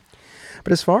forever.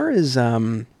 But as far as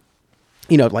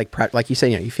like you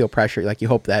say, you feel pressure, like you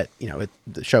hope that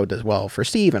the show does well for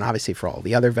Steve and obviously for all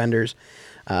the other vendors.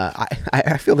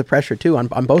 I feel the pressure too on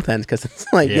both ends because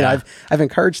it's like I've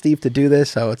encouraged Steve to do this,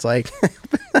 so it's like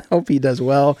I hope he does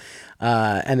well.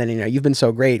 And then you've been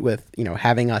so great with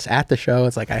having us at the show.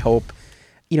 It's like I hope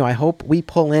we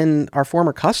pull in our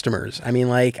former customers. I mean,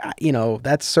 like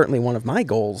that's certainly one of my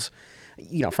goals.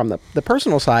 From the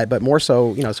personal side, but more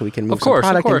so so we can move some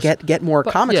product and get more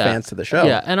comics fans to the show.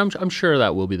 Yeah, and I'm sure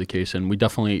that will be the case, and we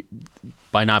definitely,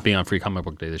 by not being on Free Comic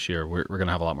Book Day this year, we're going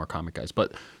to have a lot more comic guys,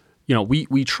 but.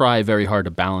 We try very hard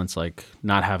to balance, like,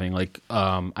 not having, like,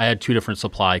 I had 2 different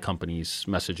supply companies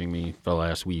messaging me for the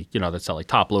last week, that sell, like,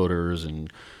 top loaders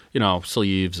and,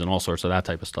 sleeves and all sorts of that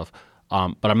type of stuff.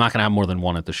 But I'm not going to have more than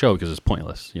one at the show because it's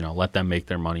pointless. Let them make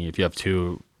their money. If you have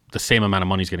 2, the same amount of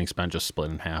money is getting spent, just split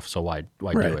in half. So why do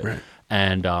it? Right.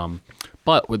 And,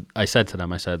 but I said to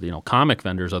them, comic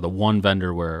vendors are the one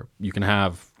vendor where you can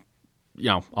have,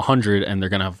 100 and they're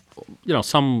going to have,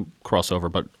 some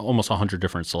crossover, but almost 100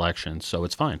 different selections. So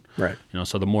it's fine. Right.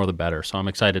 So the more the better. So I'm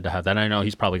excited to have that. I know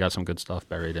he's probably got some good stuff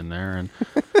buried in there, and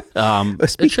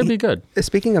it should be good.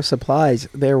 Speaking of supplies,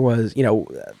 there was,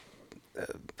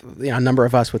 a number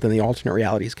of us within the alternate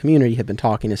realities community had been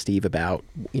talking to Steve about,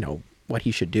 what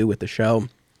he should do with the show.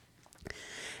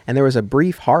 And there was a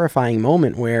brief, horrifying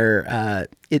moment where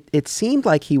it seemed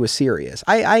like he was serious.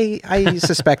 I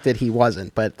suspected he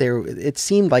wasn't, but it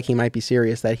seemed like he might be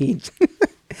serious, that he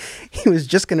he was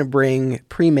just going to bring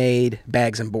pre-made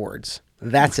bags and boards.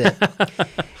 That's it.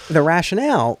 The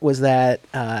rationale was that,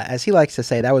 as he likes to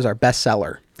say, that was our best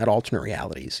seller at Alternate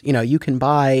Realities. You can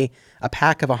buy a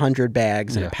pack of 100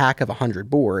 bags and a pack of 100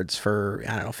 boards for,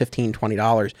 I don't know, $15,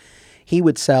 $20. He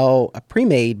would sell a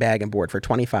pre-made bag and board for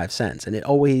 25 cents. And it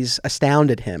always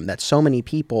astounded him that so many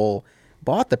people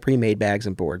bought the pre-made bags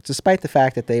and boards, despite the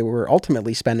fact that they were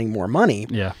ultimately spending more money.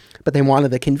 Yeah. But they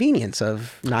wanted the convience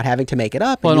of not having to make it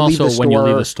up. Well, and also when you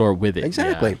leave the store with it.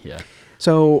 Exactly. Yeah.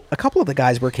 So a couple of the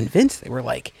guys were convinced. They were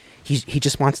like, he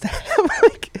just wants to have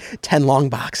like 10 long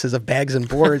boxes of bags and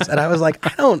boards. And I was like,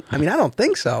 I don't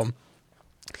think so.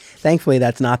 Thankfully,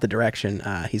 that's not the direction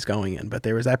he's going in. But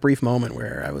there was that brief moment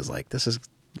where I was like, this is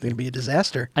It's going to be a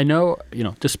disaster. I know,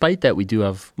 despite that, we do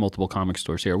have multiple comic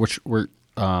stores here, which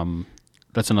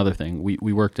that's another thing.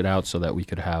 We worked it out so that we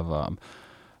could have.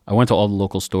 I went to all the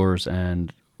local stores,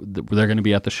 and they're going to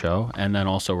be at the show, and then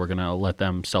also we're going to let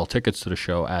them sell tickets to the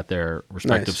show at their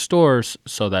respective Nice. stores,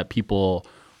 so that people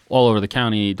all over the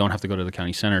county don't have to go to the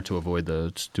county center to avoid the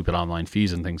stupid online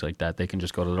fees and things like that. They can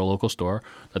just go to their local store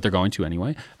that they're going to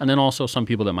anyway. And then also some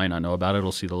people that might not know about it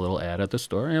will see the little ad at the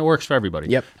store, and it works for everybody.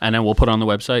 Yep. And then we'll put on the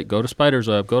website, go to Spider's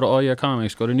Web, go to All Yeah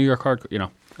Comics, go to New York Hardcore,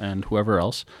 and whoever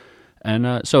else.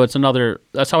 And so it's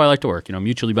that's how I like to work,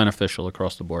 mutually beneficial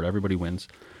across the board. Everybody wins.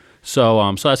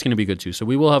 So that's going to be good too. So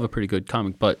we will have a pretty good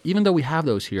comic. But even though we have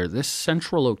those here, this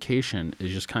central location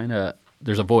is just kind of,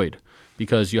 there's a void.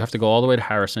 Because you have to go all the way to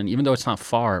Harrison, even though it's not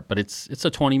far, but it's a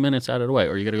 20 minutes out of the way.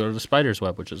 Or you got to go to the Spider's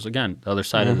Web, which is, again, the other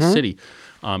side of the city.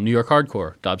 New York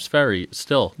Hardcore, Dobbs Ferry,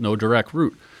 still no direct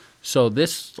route. So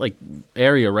this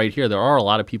area right here, there are a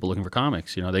lot of people looking for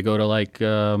comics. They go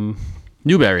to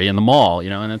Newberry in the mall,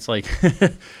 and it's like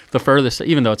the furthest,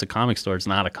 even though it's a comic store, it's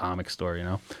not a comic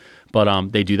store,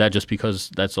 But they do that just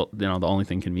because that's the only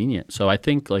thing convenient. So I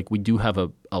think we do have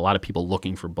a lot of people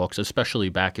looking for books, especially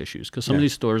back issues, because some of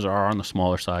these stores are on the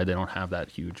smaller side. They don't have that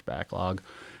huge backlog,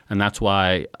 and that's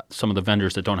why some of the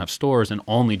vendors that don't have stores and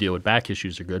only deal with back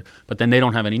issues are good. But then they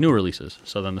don't have any new releases.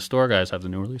 So then the store guys have the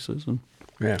new releases, and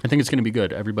I think it's going to be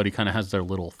good. Everybody kind of has their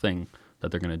little thing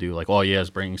that they're going to do. Is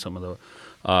bringing some of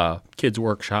the kids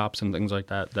workshops and things like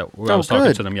that. I was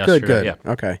talking to them yesterday. Good. Yeah.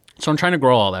 Okay. So I'm trying to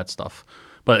grow all that stuff.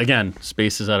 But again,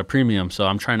 space is at a premium, so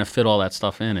I'm trying to fit all that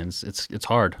stuff in, and it's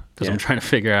hard because I'm trying to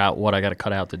figure out what I got to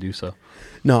cut out to do so.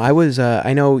 No, I was.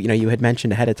 I know you had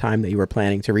mentioned ahead of time that you were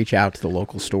planning to reach out to the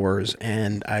local stores,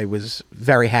 and I was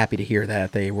very happy to hear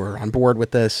that they were on board with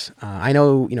this. I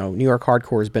know New York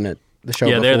Hardcore has been at the show.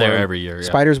 Yeah, before. they're there every year. Yeah.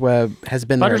 Spider's Web has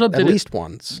been Spider's there Web at did it least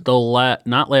once.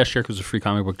 Not last year because it was a free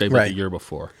comic book day, but Right. the year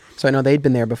before. So I know they'd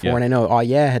been there before, Yeah. and I know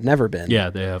had never been. Yeah,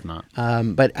 they have not.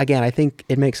 But again, I think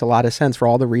it makes a lot of sense for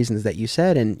all the reasons that you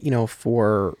said, and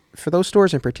for those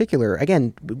stores in particular.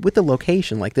 Again, with the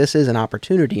location, this is an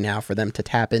opportunity now for them to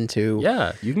tap into.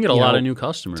 Yeah, you can get a lot of new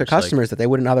customers. To customers that they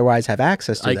wouldn't otherwise have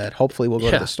access to. Like, that hopefully will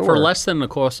go to the store for less than the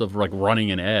cost of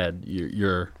running an ad.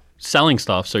 You're selling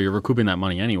stuff, so you're recouping that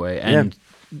money anyway, and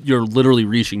you're literally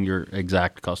reaching your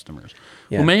exact customers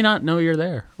who may not know you're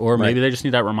there, or maybe they just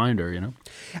need that reminder.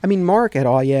 I mean, Mark at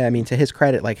all, to his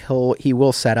credit, he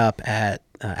will set up at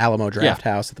Alamo Draft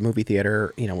House at the movie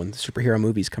theater, when the superhero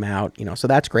movies come out, so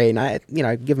that's great. And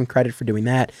I give him credit for doing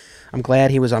that. I'm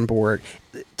glad he was on board.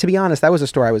 To be honest, that was a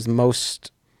store I was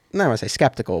most, not want to say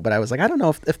skeptical, but I was like, I don't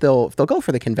know if they'll go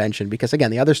for the convention, because again,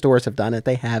 the other stores have done it.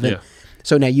 They haven't. Yeah.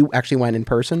 So now you actually went in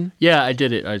person? Yeah, I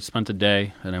did it. I spent a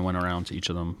day, and I went around to each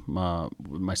of them,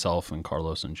 with myself and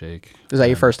Carlos and Jake. Was that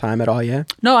your first time at all? Yeah.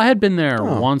 No, I had been there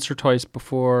once or twice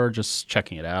before, just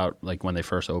checking it out, when they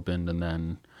first opened, and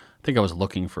then I think I was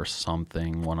looking for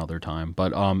something one other time.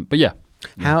 But yeah.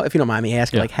 How, if you don't mind me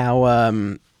asking,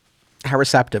 how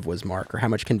receptive was Mark, or how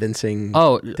much convincing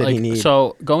did he need?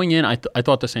 So going in, I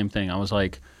thought the same thing. I was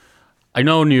like, I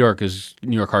know New York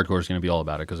Hardcore is going to be all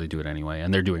about it because they do it anyway,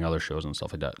 and they're doing other shows and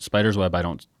stuff like that. Spider's Web, I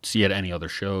don't see at any other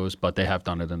shows, but they have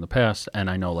done it in the past, and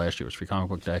I know last year was Free Comic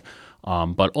Book Day.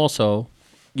 But also,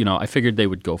 I figured they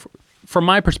would go for. From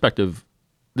my perspective,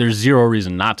 there's zero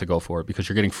reason not to go for it, because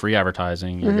you're getting free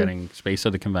advertising, you're getting space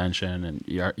at the convention, and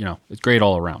it's great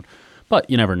all around. But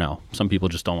you never know. Some people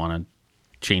just don't want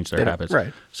to change their habits.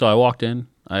 Right. So I walked in.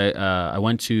 I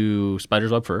went to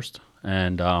Spider's Web first,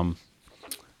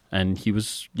 and he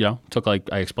was, I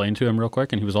explained to him real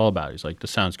quick, and he was all about it. He's like,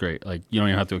 this sounds great. You don't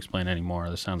even have to explain anymore.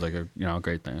 This sounds like a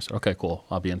great thing. I said, okay, cool.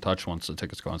 I'll be in touch once the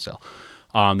tickets go on sale.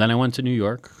 Then I went to New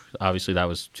York. Obviously, that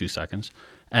was 2 seconds.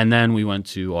 And then we went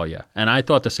to And I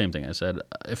thought the same thing. I said,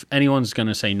 if anyone's going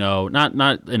to say no,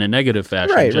 not in a negative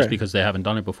fashion, just because they haven't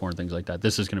done it before and things like that,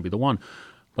 this is going to be the one.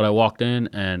 But I walked in,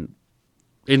 and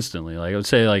instantly, I would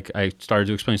say, I started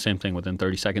to explain the same thing within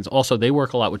 30 seconds. Also, they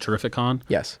work a lot with Terrificon,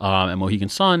 Yes. and Mohegan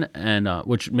Sun, and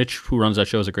which Mitch, who runs that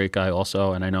show, is a great guy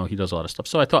also, and I know he does a lot of stuff.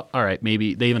 So I thought, all right,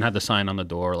 maybe they even had the sign on the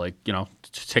door,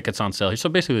 tickets on sale. So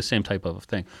basically the same type of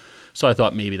thing. So I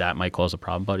thought maybe that might cause a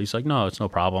problem, but he's like, no, it's no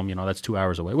problem. That's 2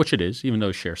 hours away, which it is, even though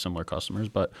we share similar customers.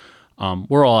 But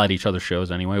we're all at each other's shows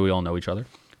anyway. We all know each other.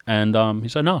 And he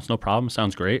said, no, it's no problem.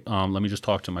 Sounds great. Let me just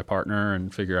talk to my partner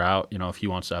and figure out, if he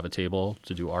wants to have a table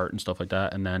to do art and stuff like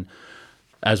that. And then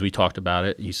as we talked about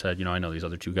it, he said, I know these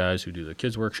other 2 guys who do the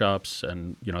kids workshops,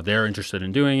 and, they're interested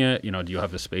in doing it. Do you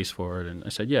have the space for it? And I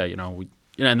said, yeah,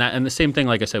 and the same thing,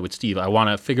 like I said, with Steve, I want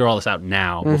to figure all this out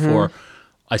now before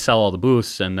I sell all the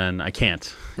booths, and then I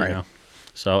can't. Right.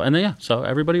 So and then, yeah, so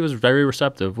everybody was very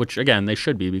receptive, which again they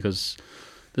should be because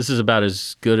this is about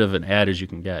as good of an ad as you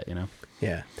can get, you know.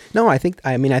 Yeah. No, I think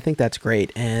that's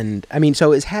great. And I mean,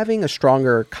 so is having a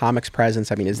stronger comics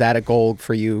presence, I mean, is that a goal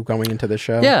for you going into the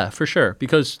show? Yeah, for sure.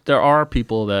 Because there are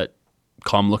people that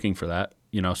come looking for that,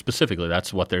 you know, specifically.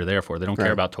 That's what they're there for. They don't care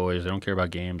Right. about toys. They don't care about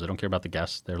games. They don't care about the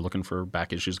guests. They're looking for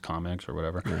back issues of comics or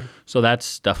whatever. So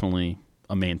that's definitely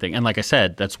a main thing. And like I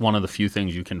said, that's one of the few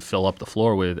things you can fill up the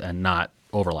floor with and not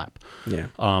overlap. Yeah.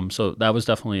 So that was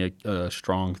definitely a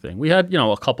strong thing. We had, you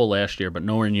know, a couple last year, but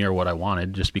nowhere near what I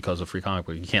wanted just because of Free Comic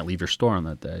Book. You can't leave your store on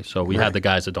that day. So we had the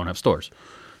guys that don't have stores.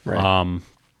 Right.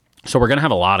 So we're going to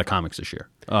have a lot of comics this year.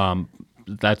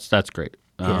 That's great.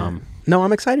 Yeah. No,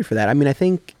 I'm excited for that. I mean, I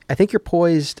think you're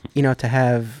poised, you know, to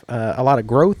have a lot of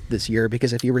growth this year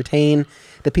because if you retain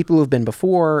the people who've been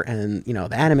before, and you know,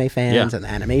 the anime fans and the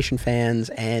animation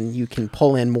fans, and you can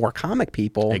pull in more comic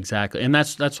people. Exactly, and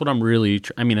that's what I'm really.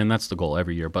 I mean, and that's the goal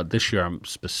every year. But this year, I'm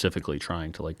specifically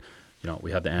trying to, like, you know,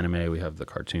 we have the anime, we have the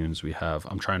cartoons,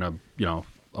 I'm trying to, you know,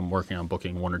 I'm working on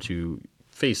booking 1 or 2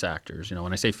 face actors. You know,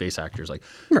 when I say face actors, like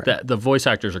the voice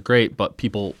actors are great, but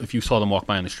people, if you saw them walk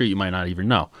by on the street, you might not even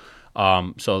know.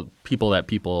 So people that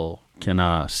people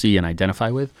can see and identify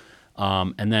with,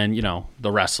 and then, you know,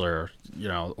 the wrestler, you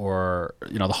know, or,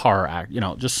 you know, the horror act, you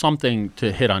know, just something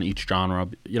to hit on each genre,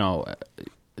 you know,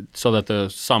 so that the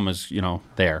sum is, you know,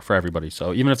 there for everybody.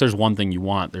 So even if there's one thing you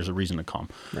want, there's a reason to come.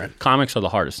 Right. Comics are the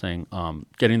hardest thing.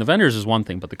 Getting the vendors is one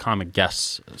thing, but the comic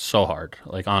guests is so hard.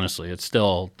 Like, honestly, it's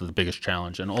still the biggest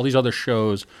challenge. And all these other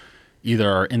shows either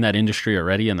are in that industry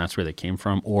already and that's where they came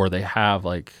from, or they have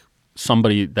like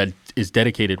somebody that is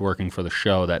dedicated working for the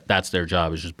show that's their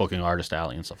job, is just booking Artist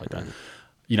Alley and stuff like that.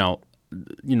 You know,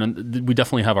 we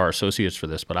definitely have our associates for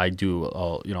this, but I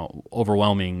do, you know,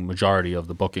 overwhelming majority of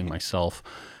the booking myself.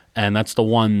 And that's the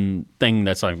one thing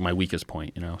that's like my weakest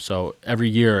point, you know. So every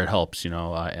year it helps, you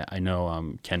know. I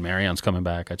know Ken Marion's coming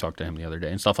back. I talked to him the other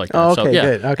day and stuff like that. Oh, okay, so, yeah.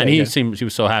 good. Okay, and he good. he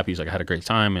was so happy. He's like, I had a great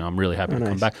time, and I'm really happy to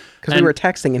come back. Because we were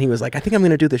texting, and he was like, I think I'm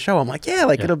going to do the show. I'm like, yeah,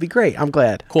 like, it'll be great. I'm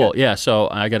glad. Cool, yeah. So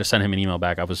I got to send him an email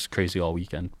back. I was crazy all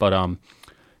weekend. But,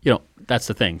 you know, that's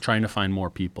the thing, trying to find more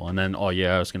people. And then,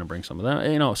 I was going to bring some of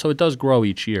them. You know, so it does grow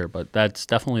each year, but that's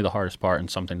definitely the hardest part and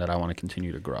something that I want to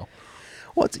continue to grow.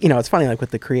 Well, it's funny, like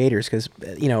with the creators, because,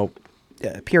 you know,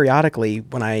 periodically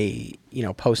when I, you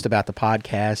know, post about the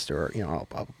podcast, or, you know,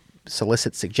 I'll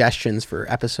solicit suggestions for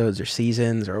episodes or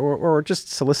seasons, or just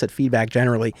solicit feedback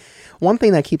generally, one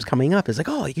thing that keeps coming up is like,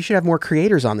 oh, you should have more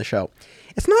creators on the show.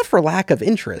 It's not for lack of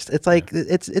interest. It's like,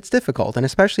 it's difficult. And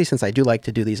especially since I do like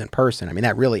to do these in person, I mean,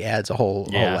 that really adds a whole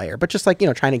layer. But just like, you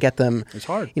know, trying to get them, it's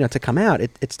hard, you know, to come out,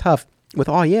 it's tough. With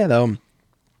though,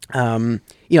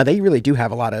 you know, they really do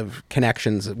have a lot of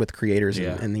connections with creators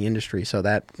in the industry, so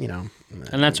that, you know,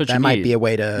 and that's what that you might need. be a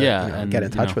way to and, get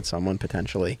in touch you know, with someone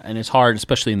potentially. And it's hard,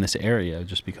 especially in this area,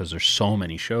 just because there's so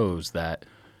many shows that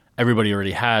everybody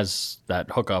already has that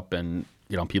hookup, and,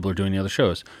 you know, people are doing the other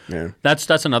shows. Yeah,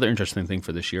 That's another interesting thing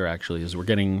for this year, actually, is we're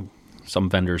getting some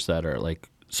vendors that are like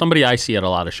somebody I see at a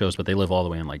lot of shows, but they live all the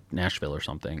way in like Nashville or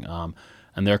something.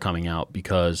 And they're coming out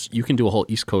because you can do a whole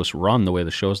East Coast run the way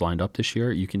the show's lined up this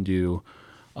year. You can do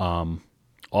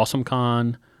Awesome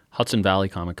Con, Hudson Valley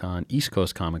Comic Con, East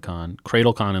Coast Comic Con,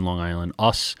 Cradle Con in Long Island,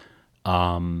 us,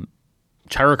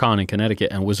 CharaCon in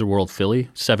Connecticut, and Wizard World Philly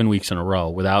 7 weeks in a row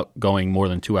without going more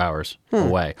than 2 hours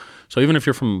away. So even if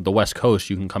you're from the West Coast,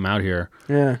 you can come out here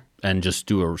and just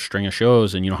do a string of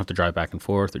shows, and you don't have to drive back and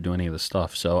forth or do any of this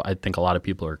stuff. So I think a lot of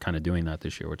people are kind of doing that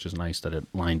this year, which is nice that it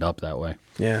lined up that way.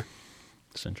 Yeah.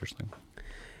 It's interesting.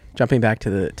 Jumping back to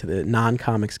the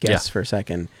non-comics guests for a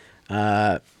second,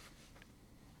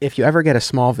 if you ever get a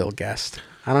Smallville guest,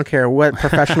 I don't care what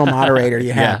professional moderator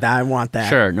you have, I want that.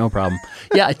 Sure, no problem.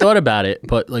 Yeah, I thought about it,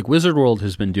 but like Wizard World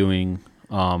has been doing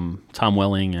Tom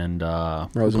Welling and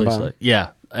Rosenbaum.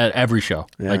 At every show.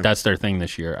 Yeah. Like that's their thing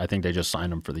this year. I think they just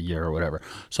signed them for the year or whatever.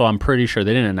 So I'm pretty sure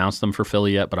they didn't announce them for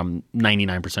Philly yet, but I'm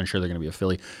 99% sure they're going to be a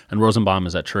Philly. And Rosenbaum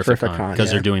is at Terrificon because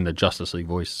they're doing the Justice League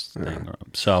voice thing.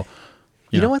 So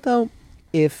you know what though?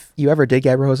 If you ever did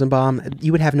get Rosenbaum,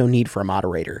 you would have no need for a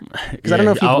moderator. Because I don't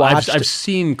know if you've watched. I've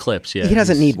seen clips. Yeah, he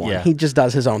doesn't need one. Yeah. He just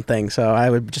does his own thing. So I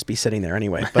would just be sitting there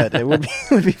anyway. But it would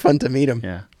be fun to meet him.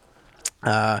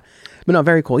 Yeah. But no,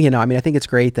 very cool. You know, I mean, I think it's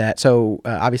great that, so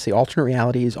obviously Alternate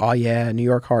Realities, New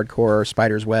York Hardcore,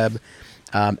 Spider's Web,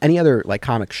 any other like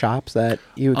comic shops that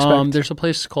you expect? There's a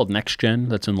place called Next Gen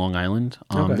that's in Long Island.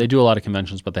 They do a lot of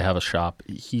conventions, but they have a shop.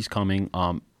 He's coming.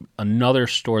 Another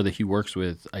store that he works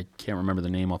with, I can't remember the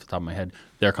name off the top of my head,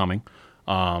 they're coming.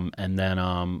 And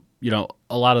then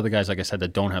a lot of the guys, like I said,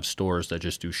 that don't have stores that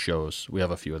just do shows, we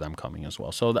have a few of them coming as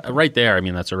well. So right there, I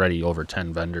mean, that's already over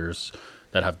 10 vendors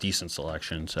that have decent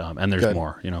selections, and there's Good.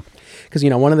 more, Because,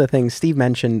 one of the things Steve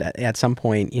mentioned at some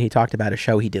point, he talked about a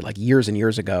show he did like years and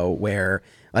years ago where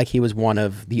like he was one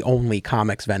of the only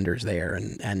comics vendors there,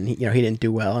 and he didn't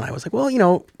do well. And I was like, well, you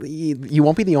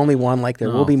won't be the only one. Like there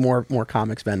will be more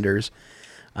comics vendors.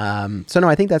 So no,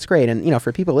 I think that's great. And,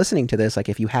 for people listening to this, like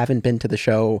if you haven't been to the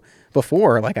show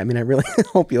before, like, I mean, I really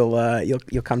hope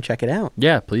you'll come check it out.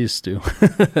 Yeah, please do.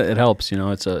 It helps,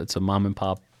 it's a mom and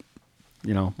pop,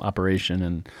 operation,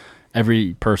 and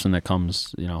every person that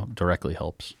comes, directly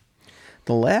helps.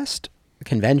 The last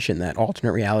convention that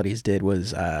Alternate Realities did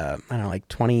was, I don't know, like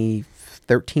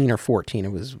 2013 or 14.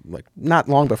 It was like not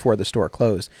long before the store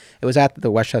closed. It was at the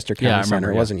Westchester County Yeah, I Center.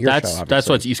 remember. It wasn't your show, obviously. That's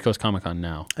what's East Coast Comic Con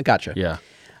now. I gotcha. Yeah.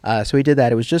 So we did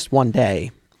that. It was just one day.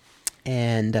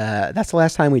 And that's the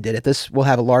last time we did it. This will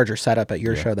have a larger setup at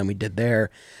your show than we did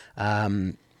there.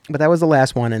 But that was the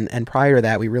last one. And prior to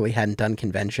that, we really hadn't done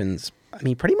conventions. I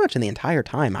mean, pretty much in the entire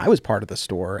time I was part of the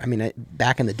store. I mean,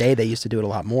 back in the day, they used to do it a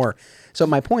lot more. So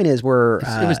my point is It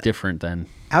was different then.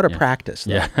 out of practice.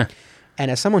 Though. Yeah.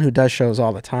 And as someone who does shows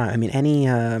all the time, I mean, any,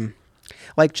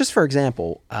 like just for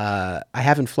example, I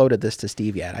haven't floated this to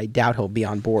Steve yet. I doubt he'll be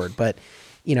on board, but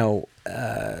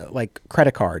like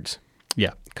credit cards.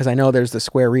 Yeah. Because I know there's the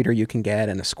Square Reader you can get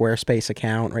and a Squarespace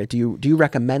account, right? Do you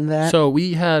recommend that? So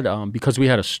we had, because we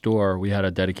had a store, we had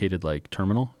a dedicated like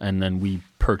terminal, and then we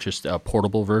purchased a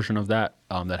portable version of that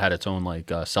that had its own like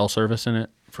cell service in it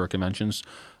for conventions.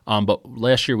 But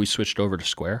last year we switched over to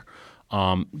Square,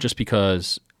 just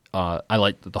because I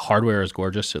like the hardware is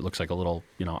gorgeous. It looks like a little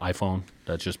iPhone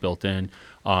that's just built in.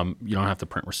 You don't have to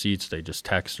print receipts; they just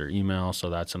text or email. So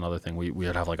that's another thing. We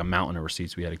would have like a mountain of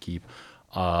receipts we had to keep.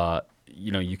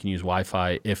 You can use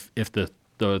Wi-Fi. If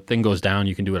the thing goes down,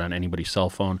 you can do it on anybody's cell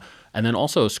phone. And then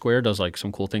also Square does like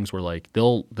some cool things where like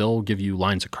they'll give you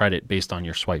lines of credit based on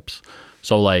your swipes.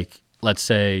 So like let's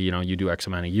say you do X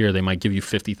amount a year, they might give you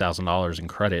 $50,000 in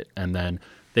credit, and then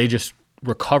they just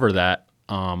recover that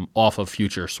off of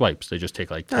future swipes. They just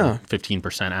take like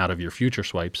 15% out of your future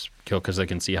swipes because they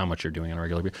can see how much you're doing on a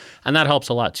regular basis. And that helps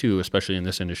a lot too, especially in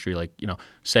this industry. Like,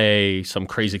 say some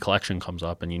crazy collection comes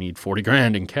up and you need 40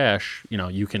 grand in cash,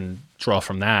 you can draw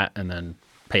from that and then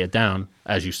pay it down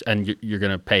and you're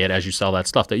going to pay it as you sell that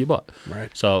stuff that you bought. Right.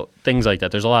 So things like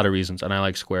that. There's a lot of reasons. And I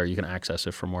like Square. You can access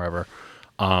it from wherever.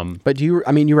 But you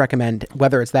recommend,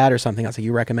 whether it's that or something else,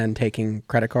 you recommend taking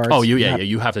credit cards? Oh,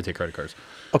 you have to take credit cards.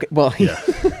 Okay, well, Yeah.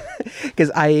 because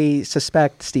I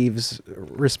suspect Steve's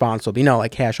response will be no,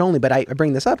 like cash only. But I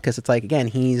bring this up because it's like, again,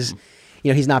 he's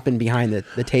not been behind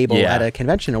the table Yeah. at a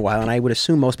convention in a while, and I would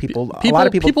assume most people, a lot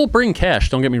of people bring cash.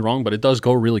 Don't get me wrong, but it does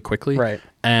go really quickly. Right.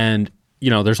 And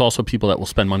there's also people that will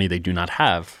spend money they do not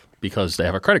have because they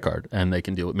have a credit card and they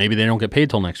can do it. Maybe they don't get paid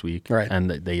till next week, Right. and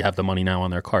they have the money now on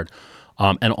their card.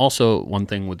 And also, one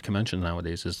thing with conventions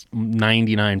nowadays is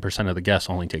 99% of the guests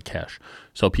only take cash.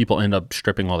 So people end up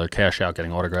stripping all their cash out,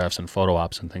 getting autographs and photo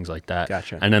ops and things like that.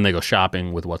 Gotcha. And then they go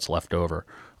shopping with what's left over.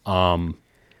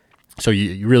 So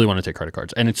you really want to take credit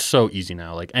cards. And it's so easy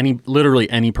now. Like literally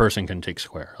any person can take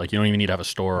Square. Like you don't even need to have a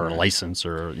store or a license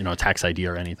or, a tax ID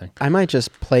or anything. I might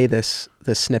just play this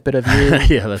snippet of you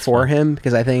Yeah, that's for fine. him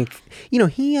because I think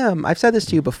he I've said this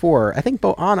to you before. I think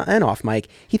both on and off mic,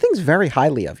 he thinks very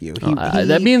highly of you.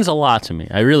 That means a lot to me.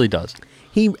 It really does.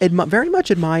 He very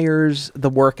much admires the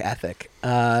work ethic.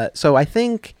 So I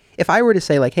think if I were to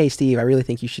say like, hey Steve, I really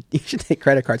think you should take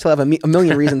credit cards, he'll have a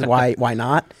million reasons why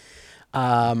not.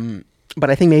 But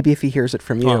I think maybe if he hears it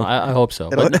from you, I hope so.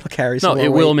 it'll But carry some no, more it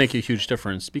will weight. make a huge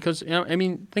difference because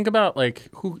think about like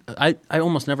I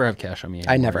almost never have cash on me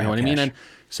anymore, I never you know have what I mean? cash. And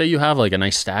say you have like a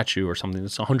nice statue or something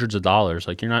that's hundreds of dollars,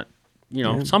 like you're not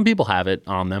some people have it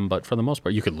on them, but for the most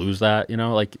part you could lose that,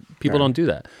 like people don't do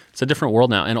that. It's a different world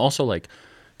now. And also like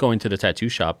going to the tattoo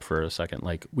shop for a second,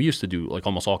 like we used to do like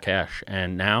almost all cash,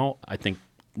 and now I think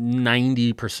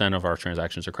 90% of our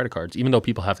transactions are credit cards, even though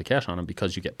people have the cash on them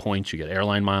because you get points, you get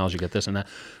airline miles, you get this and that.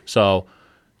 So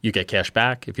you get cash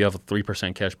back. If you have a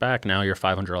 3% cash back, now your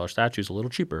 $500 statue is a little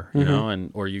cheaper,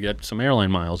 or you get some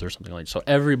airline miles or something like that. So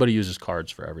everybody uses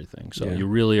cards for everything. So you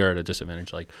really are at a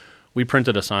disadvantage. Like we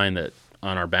printed a sign that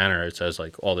on our banner, it says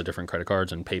like all the different credit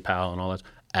cards and PayPal and all that.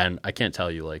 And I can't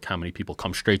tell you like how many people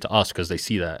come straight to us because they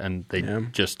see that and they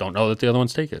just don't know that the other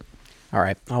ones take it. All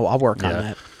right, I'll work on Yeah.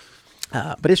 that.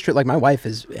 But it's true. Like my wife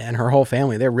and her whole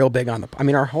family, they're real big on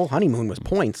our whole honeymoon was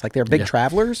points. Like they're big Yeah.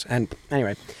 travelers. And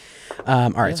anyway, all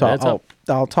right. Yeah, So that's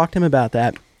I'll talk to him about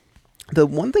that. The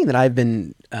one thing that I've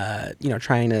been,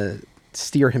 trying to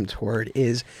steer him toward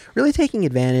is really taking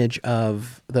advantage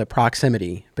of the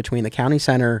proximity between the county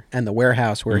center and the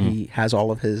warehouse where he has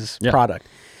all of his product.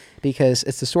 Because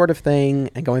it's the sort of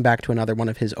thing, and going back to another one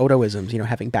of his Odoisms,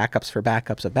 having backups for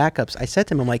backups of backups, I said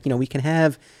to him, I'm like, we can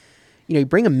have, you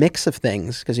bring a mix of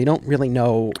things because you don't really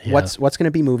know what's going to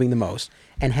be moving the most,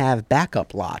 and have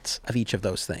backup lots of each of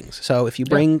those things. So if you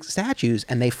bring statues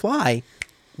and they fly,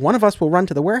 one of us will run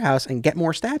to the warehouse and get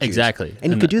more statues. Exactly.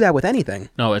 And you could do that with anything.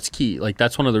 No, it's key. Like,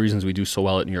 that's one of the reasons we do so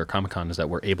well at New York Comic Con is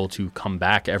that we're able to come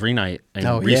back every night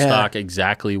and restock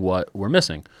exactly what we're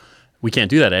missing. We can't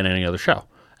do that at any other show.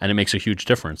 And it makes a huge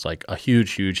difference, like a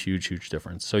huge, huge, huge, huge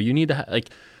difference. So you need to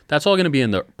that's all going to be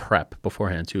in the prep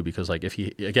beforehand too, because like if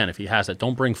he has it,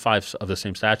 don't bring 5 of the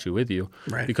same statue with you,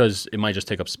 right? Because it might just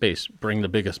take up space. Bring the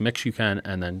biggest mix you can,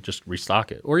 and then just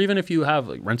restock it. Or even if you have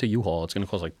rent a U-Haul, it's going to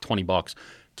cost like $20.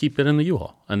 Keep it in the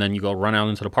U-Haul, and then you go run out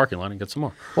into the parking lot and get some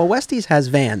more. Well, Westies has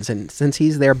vans, and since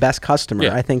he's their best customer,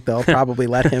 I think they'll probably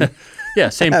let him. Yeah,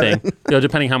 same thing.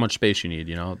 Depending how much space you need,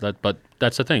 But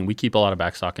that's the thing. We keep a lot of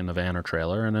backstock in the van or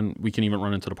trailer, and then we can even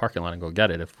run into the parking lot and go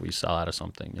get it if we sell out of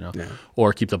something,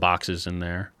 Or keep the boxes in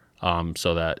there,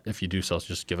 so that if you do sell,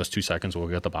 just give us 2 seconds, we'll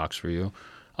get the box for you.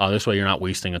 This way, you're not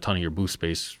wasting a ton of your booth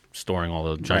space storing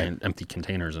all the giant empty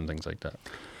containers and things like that.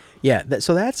 Yeah,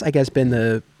 so that's, I guess, been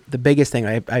the biggest thing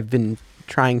I've been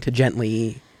trying to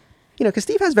gently, because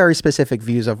Steve has very specific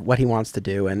views of what he wants to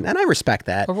do, and I respect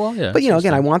that. Oh, well, yeah. But,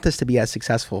 again, I want this to be as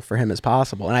successful for him as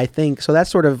possible. And I think, so that's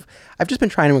sort of, I've just been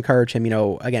trying to encourage him,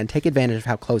 again, take advantage of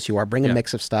how close you are, bring a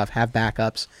mix of stuff, have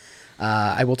backups.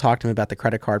 I will talk to him about the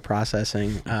credit card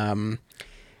processing.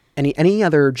 Any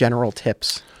other general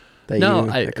tips that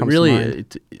that comes to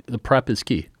mind? The prep is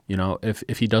key.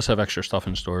 If he does have extra stuff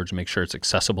in storage, make sure it's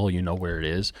accessible. Where it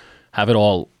is. Have it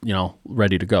all,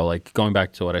 ready to go. Like going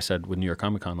back to what I said with New York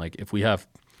Comic Con, like if we have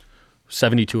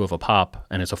 72 of a pop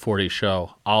and it's a 4-day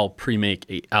show, I'll pre-make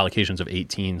allocations of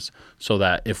 18s so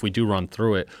that if we do run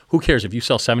through it, who cares if you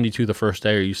sell 72 the first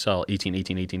day or you sell 18,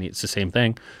 it's the same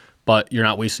thing. But you're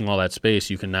not wasting all that space.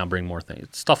 You can now bring more things,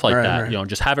 stuff like that. Right.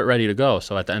 Just have it ready to go.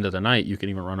 So at the end of the night, you can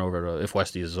even run over to, if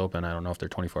Westies is open, I don't know if they're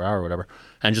 24-hour or whatever,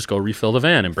 and just go refill the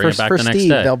van and bring it back the next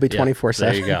day. They'll be 24/7.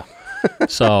 There you go.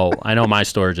 So I know my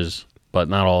storages, but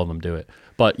not all of them do it.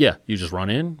 But yeah, you just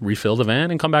run in, refill the van,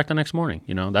 and come back the next morning.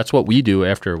 That's what we do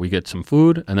after we get some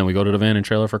food, and then we go to the van and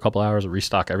trailer for a couple hours,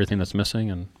 restock everything that's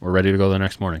missing, and we're ready to go the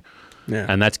next morning. Yeah.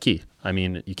 And that's key. I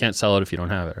mean, you can't sell it if you don't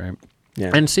have it, right?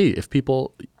 Yeah. And see, if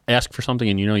people ask for something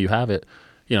and you have it,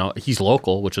 he's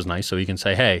local, which is nice, so he can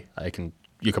say, hey,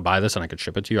 you could buy this and I could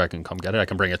ship it to you. I can come get it. I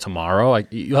can bring it tomorrow.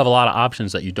 You have a lot of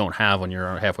options that you don't have when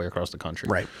you're halfway across the country.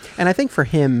 Right. And I think for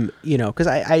him, because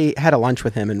I had a lunch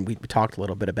with him and we talked a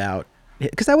little bit about,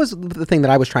 because that was the thing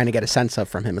that I was trying to get a sense of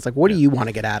from him. It's like, what do you want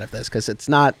to get out of this? Because it's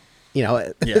not,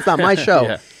 it's not my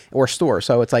show or store.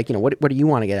 So it's like, what do you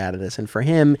want to get out of this? And for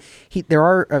him, there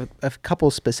are a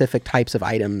couple specific types of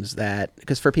items that,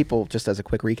 because for people, just as a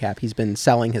quick recap, he's been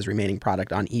selling his remaining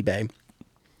product on eBay.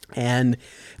 And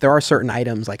there are certain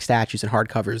items like statues and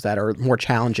hardcovers that are more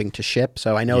challenging to ship.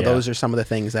 So I know those are some of the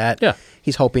things that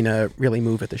he's hoping to really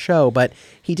move at the show. But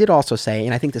he did also say,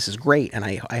 and I think this is great, and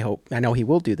I know he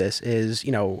will do this, is,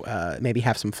 maybe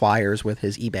have some flyers with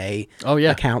his eBay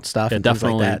account stuff and things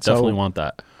like that. Definitely want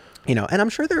that. And I'm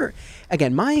sure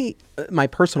again, my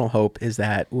personal hope is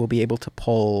that we'll be able to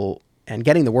pull, and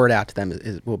getting the word out to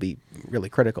them will be really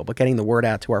critical, but getting the word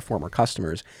out to our former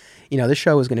customers. This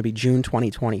show is going to be June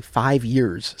 2020, 5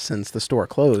 years since the store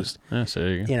closed. Yeah, so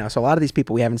there you go. So a lot of these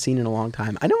people we haven't seen in a long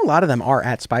time. I know a lot of them are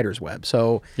at Spider's Web.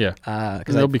 So because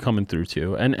they'll be coming through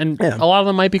too, and a lot of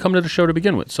them might be coming to the show to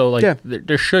begin with. So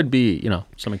there should be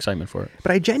some excitement for it.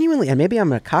 But I genuinely, and maybe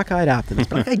I'm a cockeyed optimist,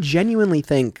 but I genuinely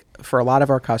think for a lot of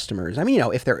our customers, I mean,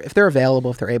 if they're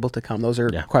available, if they're able to come, those are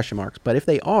question marks. But if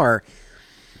they are,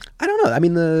 I don't know. I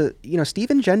mean,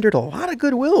 Steve engendered a lot of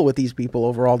goodwill with these people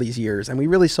over all these years, and we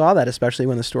really saw that, especially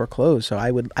when the store closed. So I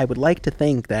would like to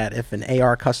think that if an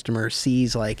AR customer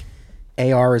sees like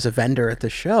AR as a vendor at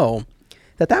the show,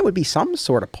 that would be some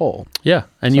sort of pull. Yeah,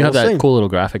 and you have that cool little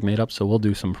graphic made up, so we'll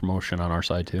do some promotion on our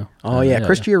side too. Oh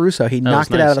Chris Giarusso, he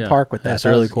knocked it out of the park with that. That's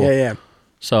really cool. Yeah.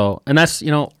 So, and that's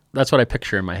that's what I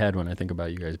picture in my head when I think about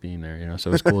you guys being there.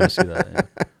 So it's cool to see that.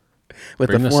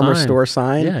 With the former store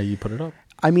sign. Yeah, you put it up.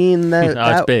 I mean,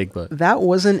 it's big, but that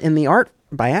wasn't in the art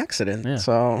by accident. Yeah,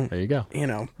 so there you go.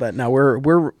 But no, we're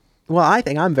well. I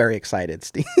think I'm very excited.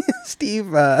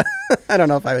 Steve, I don't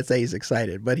know if I would say he's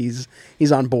excited, but he's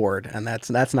on board, and that's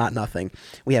not nothing.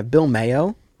 We have Bill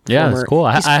Mayo. Yeah, that's cool.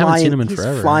 I haven't seen him in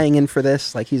forever. He's flying in for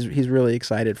this. Like he's really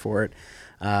excited for it.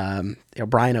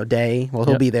 Brian O'Day. Well,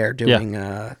 he'll Yep. be there Yeah. doing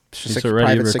He's already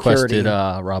private requested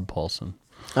security. Rob Paulson.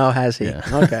 Oh, has he? Yeah.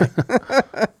 Okay.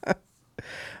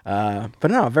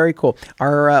 But no, very cool.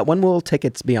 When will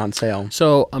tickets be on sale?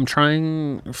 So I'm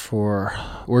trying for.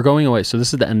 We're going away. So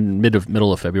this is the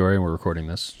middle of February, and we're recording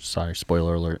this. Sorry,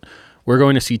 spoiler alert. We're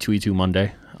going to C2E2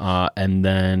 Monday, and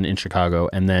then in Chicago,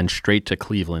 and then straight to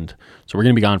Cleveland. So we're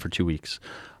going to be gone for 2 weeks.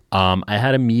 I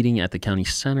had a meeting at the county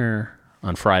center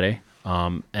on Friday,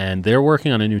 and they're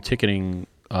working on a new ticketing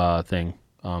thing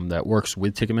that works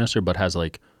with Ticketmaster, but has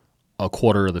like a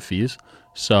quarter of the fees.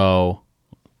 So.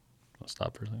 I'll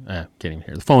stop for a second. Can't even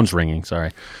hear. The phone's ringing.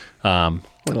 Sorry.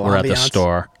 Little We're at the ambiance.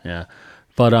 store. Yeah.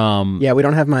 But Yeah, we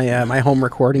don't have my home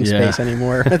recording space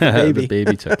anymore. The baby. the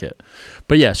baby took it.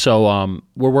 But yeah, so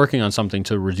we're working on something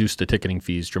to reduce the ticketing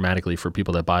fees dramatically for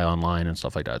people that buy online and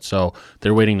stuff like that. So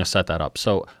they're waiting to set that up.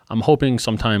 So I'm hoping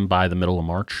sometime by the middle of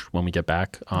March when we get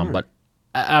back. But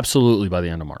absolutely by the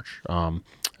end of March.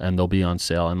 And they'll be on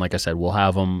sale. And like I said, we'll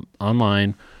have them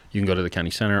online. You can go to the county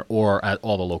center or at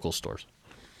all the local stores.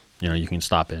 You can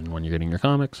stop in when you're getting your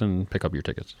comics and pick up your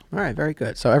tickets. All right, very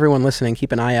good. So everyone listening,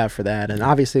 keep an eye out for that. And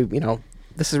obviously,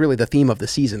 this is really the theme of the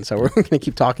season, so we're going to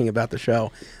keep talking about the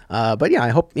show. But yeah, I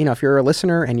hope, if you're a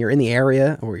listener and you're in the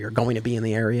area, or you're going to be in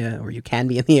the area, or you can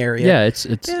be in the area. Yeah, it's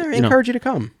I encourage you to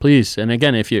come. Please. And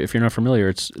again, if you're not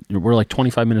familiar, we're like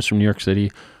 25 minutes from New York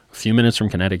City, a few minutes from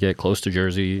Connecticut, close to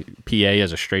Jersey. PA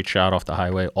is a straight shot off the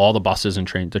highway. All the buses and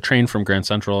the train from Grand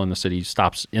Central in the city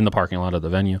stops in the parking lot of the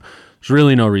venue. There's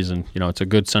really no reason. It's a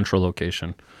good central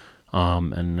location.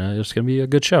 And it's going to be a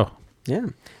good show. Yeah.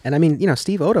 And I mean,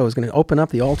 Steve Odo is going to open up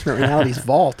the alternate realities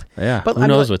vault. Yeah. But Who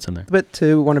knows what's in there? But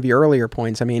to one of your earlier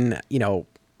points, I mean,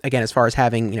 again, as far as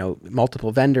having,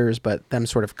 multiple vendors, but them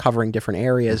sort of covering different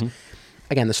areas. Mm-hmm.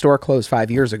 Again, the store closed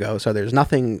 5 years ago, so there's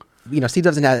nothing, Steve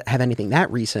doesn't have anything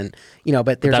that recent,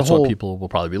 but there's That's a whole... what people will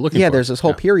probably be looking for. Yeah, there's this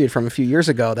whole period from a few years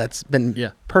ago that's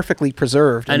been perfectly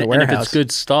preserved in the warehouse. And if it's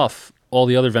good stuff, all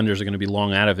the other vendors are going to be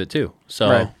long out of it too. So,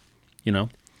 Right.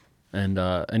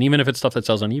 And even if it's stuff that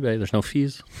sells on eBay, there's no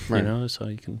fees, Right. so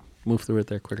you can move through it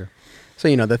there quicker.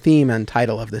 So, the theme and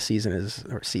title of this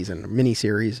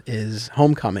mini-series is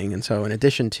Homecoming. And so in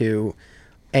addition to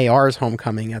AR's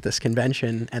Homecoming at this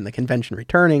convention and the convention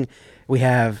returning, we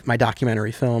have my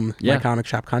documentary film, Yeah. My Comic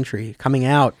Shop Country, coming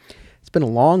out. It's been a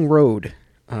long road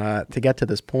to get to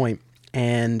this point.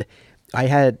 And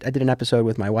I did an episode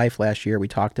with my wife last year. We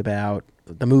talked about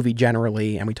the movie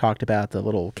generally, and we talked about the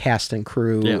little cast and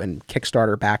crew and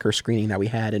Kickstarter backer screening that we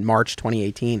had in March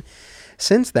 2018.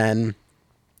 Since then,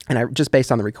 and just based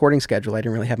on the recording schedule, I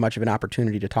didn't really have much of an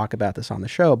opportunity to talk about this on the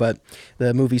show, but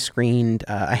the movie screened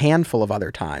a handful of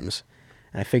other times.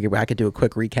 And I figured I could do a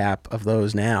quick recap of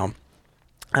those now.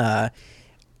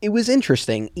 It was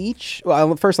interesting.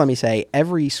 First let me say,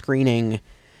 every screening,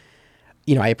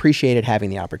 I appreciated having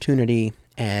the opportunity,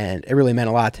 and it really meant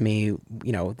a lot to me.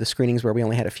 The screenings where we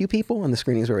only had a few people and the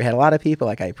screenings where we had a lot of people,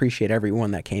 I appreciate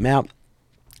everyone that came out.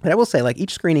 But I will say,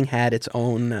 each screening had its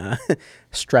own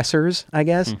stressors, I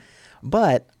guess.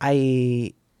 But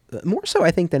more so,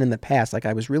 I think, than in the past,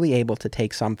 I was really able to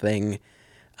take something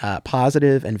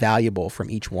positive and valuable from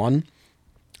each one.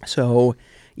 So,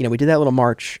 we did that little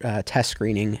March test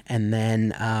screening, and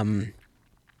then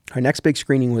our next big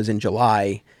screening was in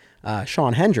July.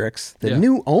 Sean Hendricks, the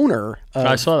new owner of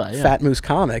I saw that, Fat Moose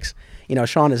Comics.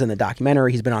 Sean is in the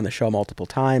documentary. He's been on the show multiple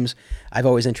times. I've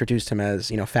always introduced him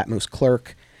as, Fat Moose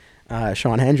clerk,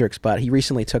 Sean Hendricks, but he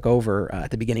recently took over at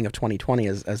the beginning of 2020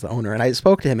 as the owner. And I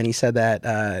spoke to him, and he said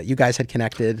that you guys had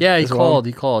connected. Yeah, he as well.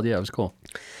 called. Yeah, it was cool.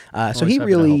 So he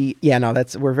really,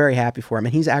 we're very happy for him.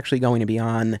 And he's actually going to be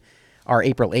on our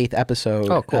April 8th episode.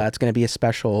 Oh, cool. It's going to be a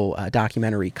special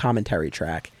documentary commentary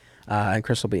track. And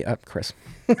Chris will be Chris.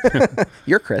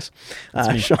 You're Chris.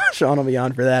 Sean will be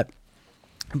on for that.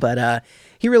 But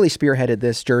he really spearheaded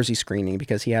this Jersey screening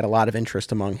because he had a lot of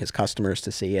interest among his customers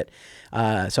to see it.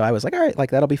 So I was like, all right,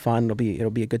 that'll be fun.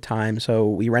 It'll be a good time. So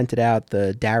we rented out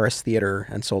the Darris Theater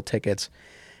and sold tickets.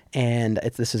 And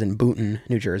this is in Boonton,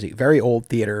 New Jersey. Very old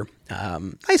theater.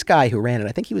 Nice guy who ran it.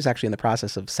 I think he was actually in the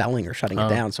process of selling or shutting it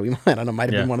down. So might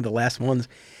have been one of the last ones.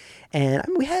 And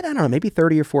we had, maybe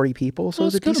 30 or 40 people. So it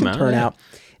was a decent turnout.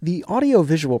 Yeah. The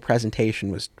audio-visual presentation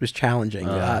was challenging.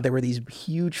 There were these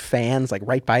huge fans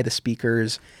right by the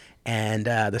speakers, and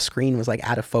the screen was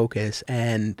out of focus.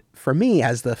 And for me,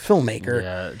 as the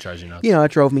filmmaker, it drives you nuts.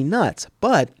 It drove me nuts.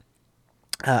 But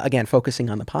again, focusing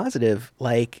on the positive,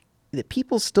 the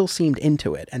people still seemed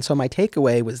into it. And so my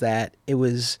takeaway was that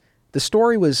the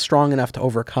story was strong enough to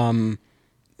overcome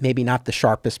maybe not the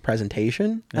sharpest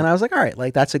presentation. And I was like, all right,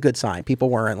 like that's a good sign. People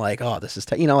weren't like, oh, this is,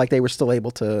 like they were still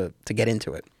able to get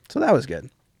into it. So that was good.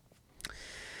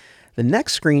 The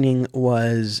next screening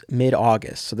was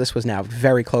mid-August. So this was now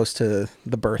very close to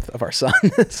the birth of our son.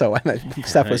 So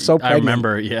Steph was so pregnant. I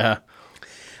remember, yeah.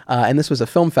 And this was a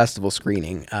film festival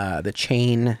screening, the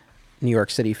Chain New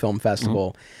York City Film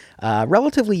Festival.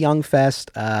 Relatively young fest,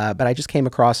 but I just came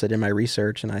across it in my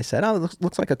research, and I said, oh, it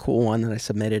looks like a cool one, and I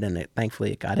submitted, and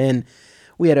thankfully it got in.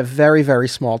 We had a very, very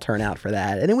small turnout for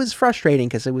that, and it was frustrating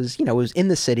because it was, it was in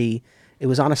the city. It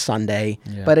was on a Sunday,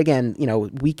 but again,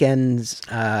 weekends,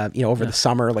 over the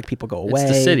summer, like people go away.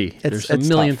 It's the city. There's a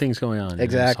million tough. things going on.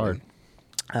 Exactly. It's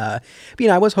hard. But,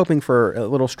 I was hoping for a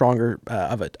little stronger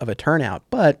of a turnout,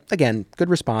 but again, good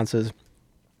responses.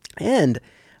 And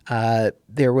I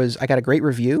got a great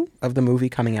review of the movie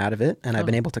coming out of it, and I've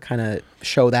been able to kind of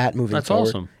show that moving That's forward.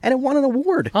 awesome. And it won an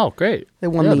award. Oh, great. It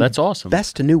won that's awesome.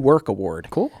 Best New Work Award.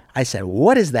 Cool. I said,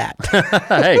 what is that?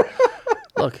 Hey,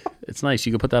 look, it's nice.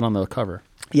 You could put that on the cover.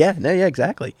 Yeah,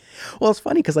 exactly. Well, it's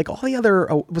funny because like all the other,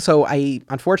 so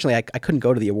unfortunately I couldn't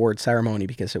go to the award ceremony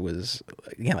because it was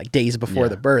like days before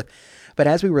the birth. But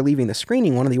as we were leaving the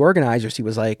screening, one of the organizers, he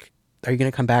was like, "Are you going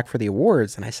to come back for the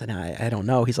awards?" And I said, "I don't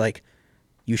know." He's like,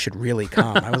 "You should really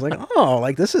come." I was like, "Oh,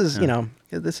 like this is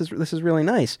this is really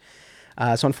nice."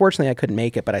 So unfortunately I couldn't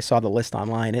make it, but I saw the list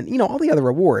online, and all the other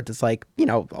awards. It's like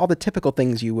all the typical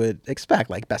things you would expect,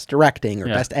 like best directing or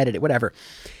best edited, whatever.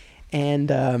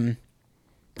 And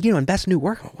and best new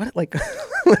work, what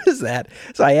what is that?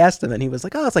 So I asked him, and he was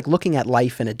like, "Oh, it's like looking at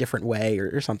life in a different way,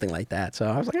 or something like that." So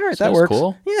I was like, "All right, that works."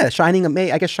 Cool. Yeah, shining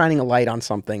a light on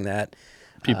something that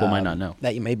People might not know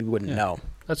that you maybe wouldn't know.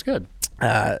 That's good.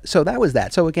 So that was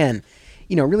that. So again,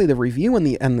 really the review and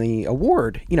the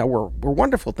award, were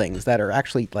wonderful things that are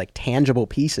actually like tangible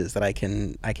pieces that I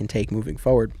can take moving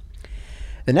forward.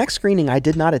 The next screening I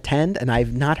did not attend, and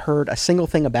I've not heard a single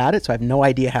thing about it, so I have no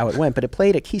idea how it went. But it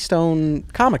played at Keystone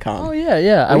Comic-Con. Oh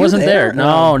yeah. I wasn't there.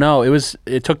 No.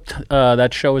 It took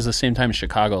that show was the same time as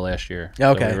Chicago last year.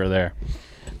 Okay, so we were there.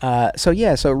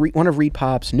 So one of Reed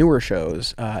Pop's newer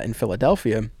shows in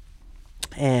Philadelphia,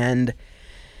 and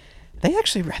they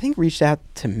actually I think reached out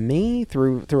to me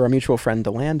through our mutual friend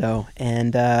Delando,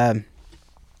 and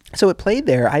so it played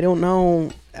there. I don't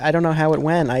know how it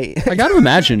went. I got to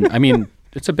imagine. I mean,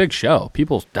 it's a big show.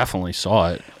 People definitely saw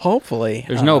it. Hopefully.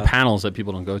 There's no panels that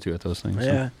people don't go to at those things.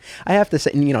 Yeah. So. I have to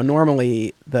say,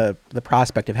 normally the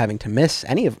prospect of having to miss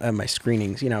any of my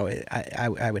screenings,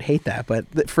 I would hate that.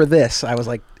 But for this, I was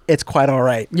like, it's quite all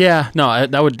right. Yeah. No,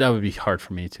 that would be hard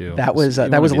for me too. That was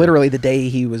literally the day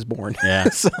he was born. Yeah.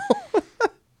 So,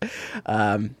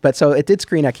 but so it did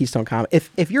screen at Keystone Comic.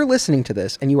 If you're listening to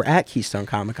this and you were at Keystone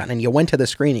Comic-Con and you went to the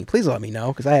screening, please let me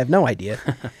know because I have no idea.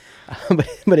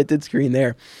 But it did screen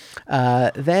there.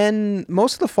 Then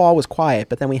most of the fall was quiet,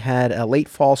 but then we had a late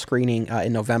fall screening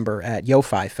in November at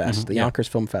Yo-Fi Fest, the Yonkers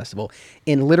Film Festival,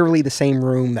 in literally the same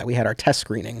room that we had our test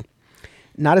screening.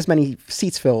 Not as many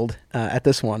seats filled at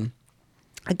this one.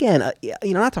 Again,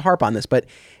 not to harp on this, but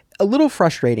a little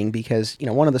frustrating because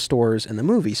one of the stores in the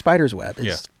movie, Spider's Web,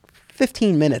 is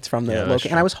 15 minutes from the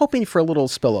location, and I was hoping for a little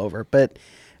spillover, but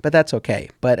that's okay.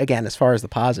 But again, as far as the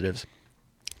positives,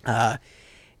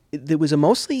 there was a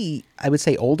mostly, I would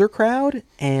say, older crowd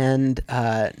and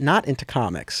not into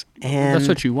comics. And that's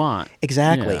what you want.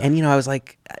 Exactly. Yeah. And, I was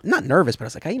like, not nervous, but I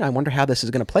was like, I wonder how this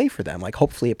is going to play for them. Like,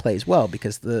 hopefully it plays well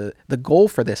because the goal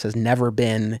for this has never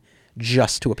been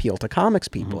just to appeal to comics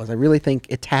people, as I really think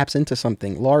it taps into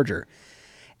something larger.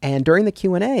 And during the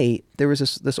Q&A, there was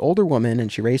this older woman,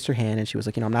 and she raised her hand, and she was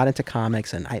like, I'm not into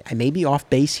comics, and I may be off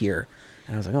base here.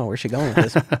 And I was like, oh, where's she going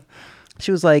with this?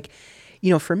 She was like,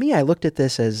 for me, I looked at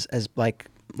this as like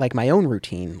my own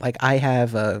routine. Like I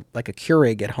have a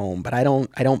Keurig at home, but I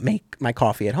don't make my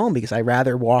coffee at home because I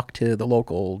rather walk to the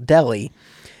local deli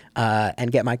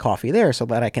and get my coffee there so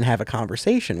that I can have a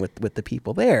conversation with the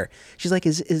people there. She's like,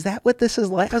 is that what this is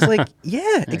like? I was like,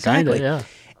 yeah, exactly. Kinda, yeah.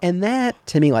 And that,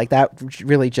 to me, like that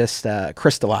really just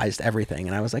crystallized everything.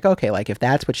 And I was like, okay, like if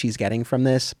that's what she's getting from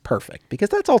this, perfect. Because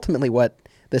that's ultimately what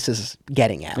this is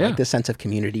getting at, like this sense of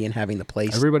community and having the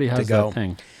place Everybody has to go. that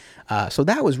thing. So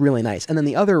that was really nice. And then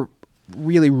the other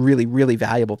really, really, really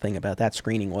valuable thing about that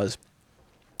screening was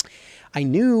I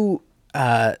knew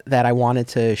that I wanted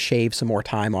to shave some more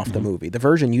time off the movie. The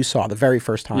version you saw the very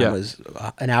first time was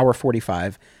an hour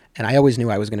 45, and I always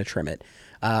knew I was going to trim it.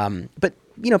 But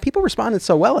people responded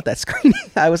so well at that screening.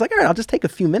 I was like, all right, I'll just take a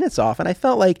few minutes off. And I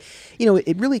felt like,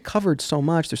 it really covered so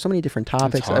much. There's so many different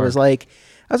topics. I was like,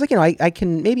 I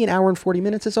can, maybe an hour and 40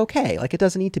 minutes is okay. Like, it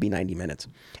doesn't need to be 90 minutes.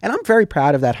 And I'm very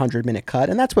proud of that 100-minute cut.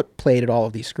 And that's what played at all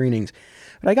of these screenings.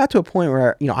 But I got to a point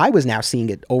where, I was now seeing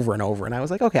it over and over, and I was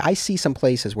like, okay, I see some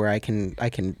places where I can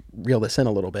reel this in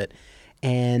a little bit.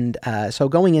 And so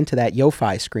going into that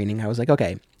Yo-Fi screening, I was like,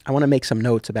 okay, I want to make some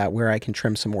notes about where I can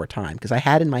trim some more time, because I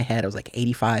had in my head, I was like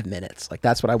 85 minutes. Like,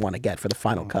 that's what I want to get for the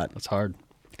final cut. That's hard.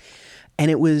 And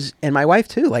it was, and my wife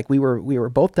too, like we were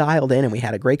both dialed in, and we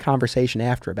had a great conversation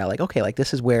after about like, okay, like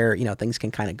this is where, things can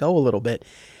kind of go a little bit.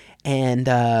 And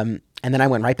then I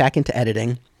went right back into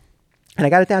editing, and I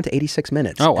got it down to 86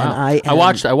 minutes. Oh, wow. And I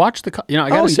watched the, I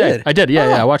gotta you say, did? I did. Yeah, Oh.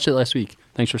 yeah. I watched it last week.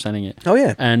 Thanks for sending it. Oh,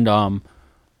 yeah. And,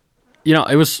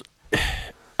 it was,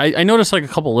 I noticed like a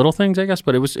couple little things, I guess,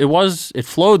 but it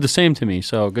flowed the same to me.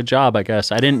 So good job, I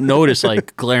guess. I didn't notice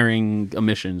like glaring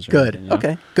omissions. Or Good. anything,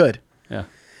 Okay. Good. Yeah.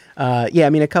 Yeah, I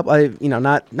mean, a couple,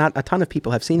 not a ton of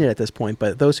people have seen it at this point,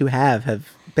 but those who have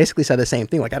basically said the same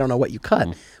thing. Like, I don't know what you cut,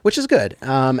 which is good.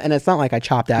 And it's not like I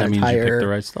chopped out That means entire. you picked the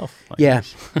right stuff. I Yeah,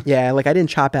 guess. yeah. Like I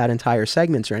didn't chop out entire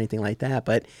segments or anything like that,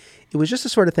 but it was just the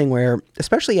sort of thing where,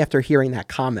 especially after hearing that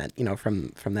comment,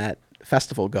 from that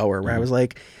festival goer, where I was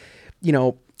like,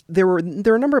 there were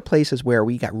a number of places where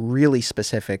we got really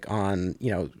specific on,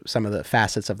 some of the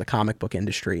facets of the comic book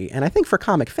industry. And I think for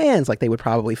comic fans, like they would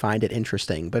probably find it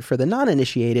interesting. But for the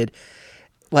non-initiated,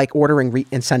 like ordering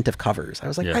incentive covers, I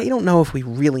was like, Yeah. I don't know if we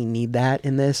really need that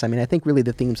in this. I mean, I think really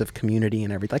the themes of community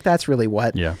and everything, like that's really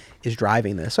what is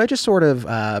driving this. So I just sort of,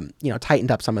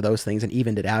 tightened up some of those things and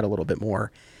evened it out a little bit more.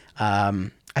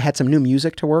 I had some new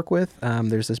music to work with.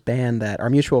 There's this band that our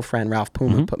mutual friend Ralph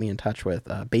Puma put me in touch with,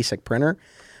 Basic Printer.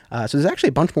 So there's actually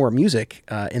a bunch more music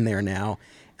in there now,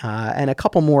 and a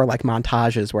couple more like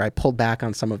montages where I pulled back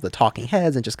on some of the talking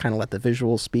heads and just kind of let the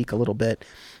visuals speak a little bit.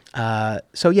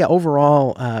 So yeah,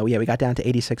 overall, we got down to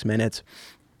 86 minutes.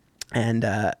 And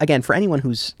again, for anyone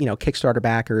who's Kickstarter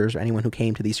backers or anyone who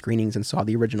came to these screenings and saw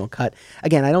the original cut,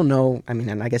 again, I don't know. I mean,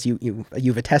 and I guess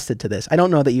you've attested to this. I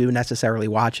don't know that you necessarily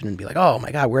watch it and be like, oh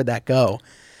my God, where'd that go?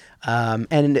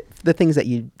 And the things that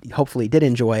you hopefully did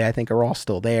enjoy, I think, are all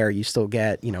still there. You still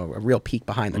get, a real peek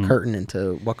behind the curtain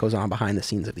into what goes on behind the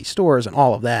scenes of these stores and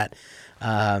all of that.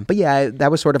 But yeah,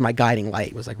 that was sort of my guiding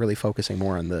light, was like really focusing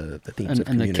more on the themes of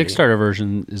And the community. Kickstarter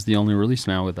version is the only release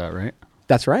now with that, right?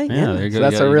 That's right. Yeah, Yeah, there you go. So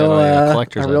that's You a got real a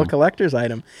collector's item. collector's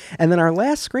item. And then our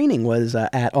last screening was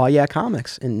at Aw Yeah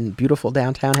Comics in beautiful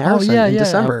downtown Harrison in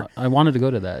December. I wanted to go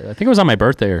to that. I think it was on my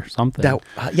birthday or something.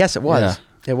 Yes, it was. Yeah.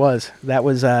 It was. That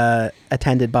was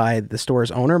attended by the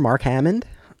store's owner, Mark Hammond,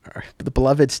 the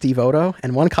beloved Steve Odo,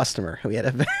 and one customer. We had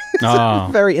a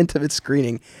very intimate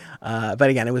screening. But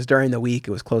again, it was during the week.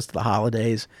 It was close to the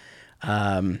holidays.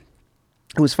 It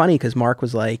was funny because Mark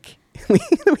was like, we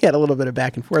had a little bit of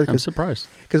back and forth. I'm surprised.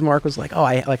 Because Mark was like,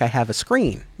 I have a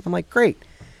screen. I'm like, great.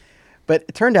 But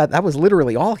it turned out that was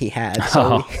literally all he had.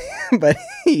 So but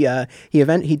he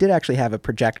did actually have a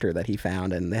projector that he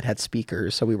found, and that had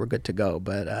speakers, so we were good to go.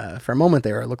 But for a moment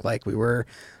there, it looked like we were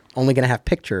only going to have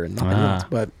picture and nothing else.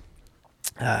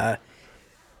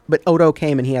 But Odo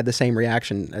came and he had the same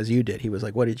reaction as you did. He was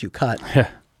like, "What did you cut?"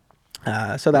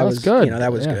 So that was good.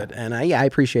 That was good. And I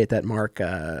appreciate that Mark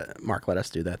let us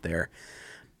do that there.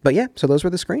 But yeah, so those were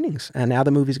the screenings, and now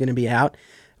the movie's going to be out.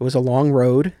 It was a long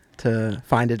road to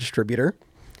find a distributor,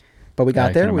 but we got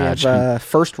I there. can We imagine. have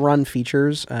First Run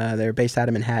Features. They're based out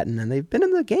of Manhattan, and they've been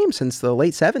in the game since the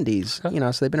late 70s.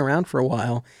 So they've been around for a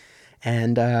while.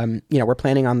 And we're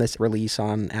planning on this release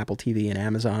on Apple TV and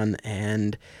Amazon,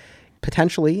 and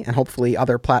potentially and hopefully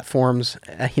other platforms.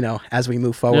 As we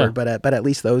move forward, Yeah. but at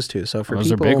least those two. So for Those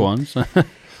people, are big ones.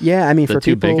 yeah, I mean, The for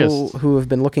two people biggest. who have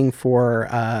been looking for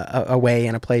a way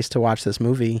and a place to watch this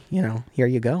movie, here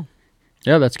you go.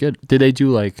 Yeah, that's good. Did they do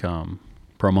like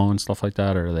promo and stuff like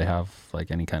that, or do they have like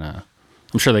any kind of?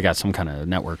 I'm sure they got some kind of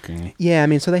networking. Yeah, I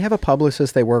mean, so they have a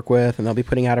publicist they work with, and they'll be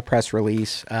putting out a press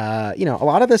release. A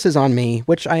lot of this is on me,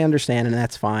 which I understand, and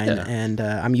that's fine, Yeah. and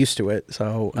I'm used to it.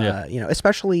 So, Yeah.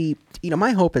 especially,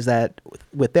 my hope is that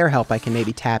with their help, I can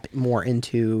maybe tap more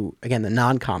into, again, the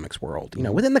non-comics world.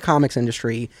 Within the comics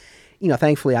industry,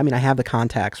 thankfully, I mean, I have the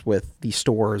contacts with these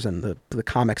stores and the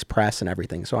comics press and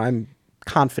everything. So I'm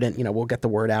confident, we'll get the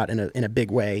word out in a big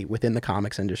way within the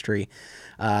comics industry.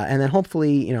 And then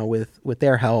hopefully, with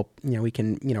their help, we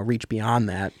can, reach beyond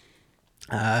that.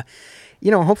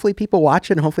 Hopefully people watch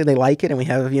it and hopefully they like it and we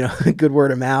have, a good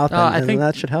word of mouth. I And think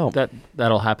that should help.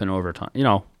 That'll happen over time.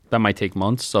 That might take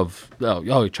months of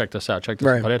check this out,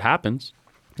 Right. but it happens.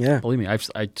 Yeah. Believe me, I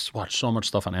just watch so much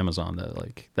stuff on Amazon that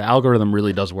like the algorithm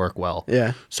really does work well.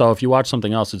 Yeah. So if you watch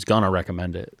something else, it's gonna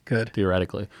recommend it. Good.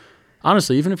 Theoretically.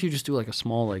 Honestly, even if you just do like a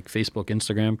small like Facebook,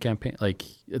 Instagram campaign, like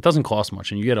it doesn't cost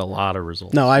much, and you get a lot of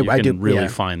results. No, you I can do really yeah.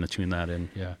 fine tune that in.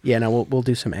 Yeah. Yeah, no, we'll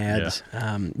do some ads.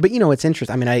 But it's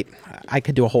interesting. I mean, I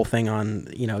could do a whole thing on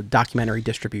documentary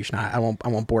distribution. I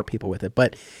won't bore people with it,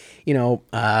 but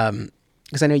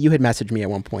because I know you had messaged me at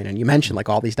one point and you mentioned like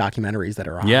all these documentaries that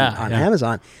are on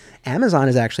Amazon. Amazon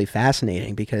is actually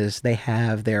fascinating because they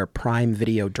have their Prime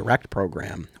Video Direct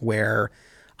program where,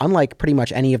 unlike pretty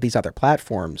much any of these other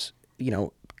platforms,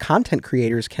 content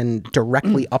creators can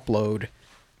directly upload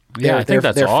I think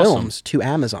that's their awesome. films to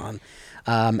Amazon.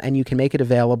 And you can make it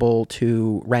available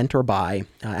to rent or buy.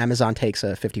 Amazon takes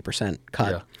a 50%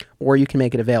 cut. Or you can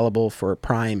make it available for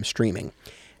Prime streaming.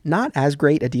 Not as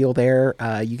great a deal there.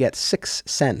 You get 6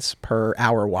 cents per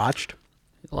hour watched.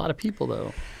 A lot of people,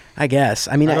 though. I guess.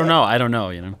 I mean, I don't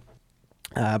know.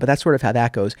 But that's sort of how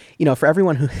that goes. For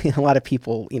everyone who, a lot of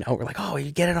people, were like, oh,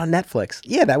 you get it on Netflix.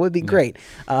 Yeah, that would be great.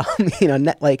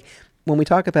 Like when we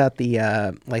talk about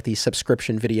the like these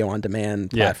subscription video on demand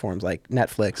platforms like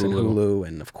Netflix and Hulu,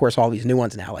 and of course all these new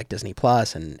ones now like Disney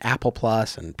Plus and Apple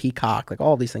Plus and Peacock, like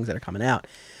all these things that are coming out.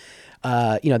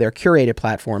 They're curated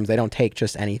platforms. They don't take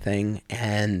just anything.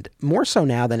 And more so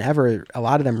now than ever, a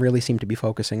lot of them really seem to be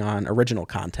focusing on original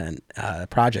content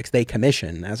projects they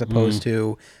commission as opposed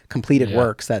to completed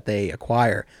works that they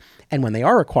acquire. And when they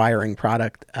are acquiring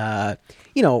product,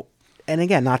 and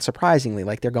again, not surprisingly,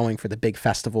 like they're going for the big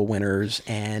festival winners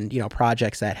and,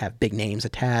 projects that have big names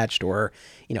attached or,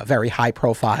 very high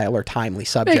profile or timely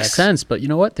subjects. Makes sense. But you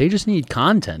know what? They just need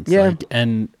content. Yeah.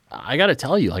 And I got to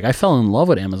tell you, like I fell in love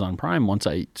with Amazon Prime once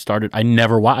I started. I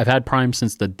never I've had Prime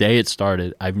since the day it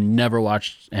started. I've never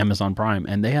watched Amazon Prime,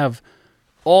 and they have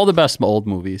all the best old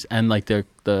movies, and like the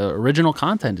original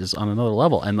content is on another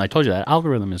level. And I told you that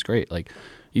algorithm is great. Like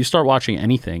you start watching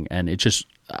anything, and it just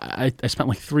I spent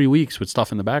like 3 weeks with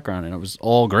stuff in the background, and it was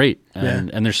all great.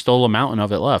 And there's still a mountain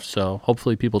of it left. So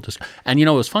hopefully people just and it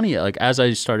was funny. Like as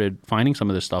I started finding some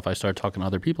of this stuff, I started talking to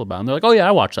other people about it, and they're like, "Oh yeah,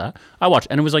 I watched that.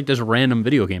 And it was like this random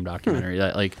video game documentary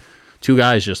that like 2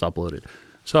 guys just uploaded.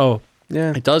 So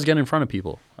it does get in front of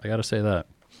people. I got to say that.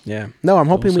 Yeah. No, I'm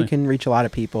hoping we can reach a lot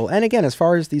of people. And again, as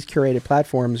far as these curated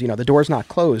platforms, the door's not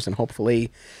closed, and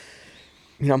hopefully,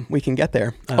 we can get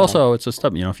there. Also, it's a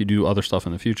step. If you do other stuff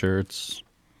in the future, it's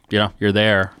you're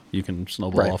there. You can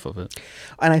snowball off of it.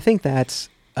 And I think that's,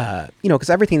 because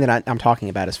everything that I'm talking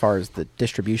about as far as the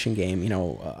distribution game,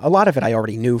 a lot of it I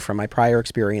already knew from my prior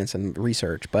experience and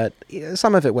research, but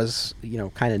some of it was,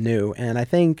 kind of new. And I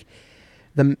think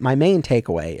my main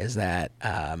takeaway is that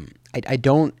I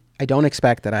don't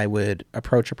expect that I would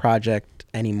approach a project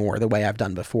anymore the way I've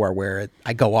done before, where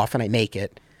I go off and I make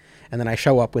it, and then I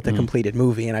show up with a completed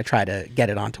movie and I try to get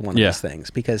it onto one of these things,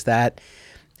 because that,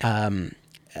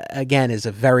 again, is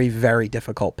a very, very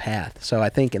difficult path. So I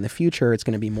think in the future, it's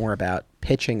going to be more about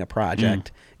pitching a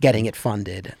project, getting it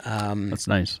funded. That's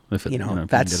nice. If it, if you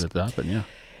that's, can get it to happen, yeah.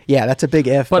 Yeah, that's a big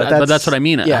if. But that's what I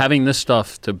mean. Yeah. Having this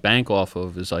stuff to bank off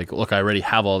of is like, look, I already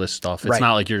have all this stuff. It's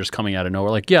not like you're just coming out of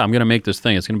nowhere. Like, yeah, I'm going to make this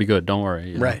thing. It's going to be good. Don't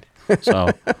worry. Right. So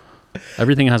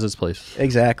everything has its place.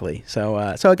 Exactly. So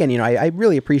again, I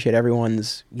really appreciate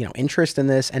everyone's, interest in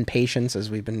this and patience as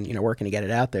we've been, working to get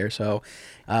it out there. So,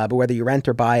 but whether you rent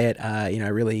or buy it, I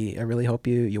really hope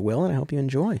you will, and I hope you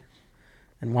enjoy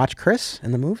and watch Chris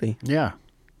in the movie. Yeah.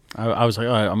 I was like,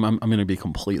 I'm going to be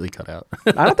completely cut out.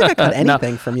 I don't think I got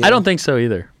anything from you. I don't think so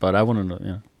either, but I wouldn't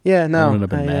have, Yeah, no. I wouldn't have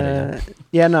been mad again.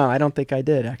 Yeah, no, I don't think I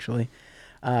did, actually.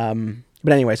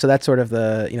 But anyway, so that's sort of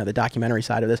the, the documentary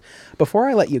side of this. Before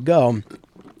I let you go,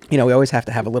 we always have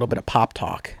to have a little bit of pop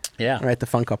talk. Yeah. Right, the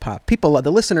Funko Pop.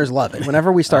 The listeners love it.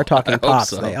 Whenever we start talking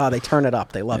pops, so. they turn it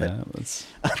up. They love it.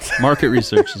 Market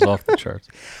research is off the charts.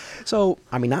 So,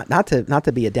 I mean, not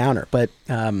to be a downer, but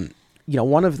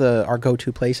one of our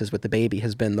go-to places with the baby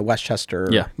has been the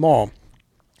Westchester Mall,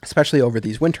 especially over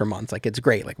these winter months. Like, it's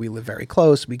great. Like, we live very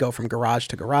close. We go from garage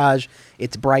to garage.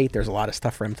 It's bright. There's a lot of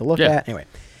stuff for him to look at. Anyway,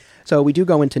 so we do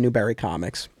go into Newberry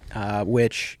Comics,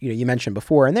 which you mentioned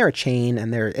before, and they're a chain,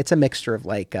 and it's a mixture of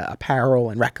like apparel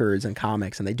and records and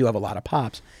comics, and they do have a lot of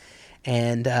pops.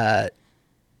 And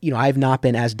I've not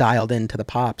been as dialed into the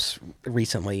pops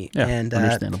recently. Yeah, and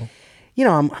understandable.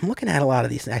 I'm looking at a lot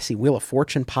of these. I see Wheel of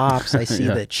Fortune pops. I see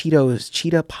the Cheetos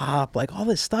Cheetah pop, like all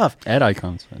this stuff. Ad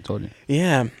icons, I told you.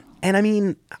 Yeah. And I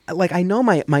mean, like, I know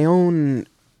my own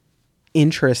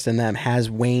interest in them has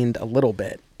waned a little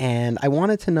bit. And I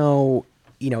wanted to know,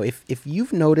 if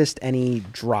you've noticed any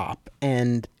drop.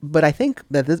 But I think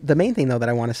that the main thing, though, that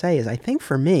I want to say is, I think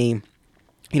for me,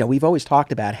 we've always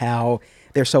talked about how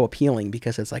they're so appealing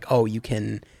because it's like, oh, you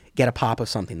can get a pop of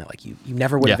something that like you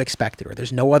never would have expected, or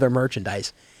there's no other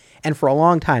merchandise. And for a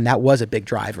long time, that was a big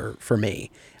driver for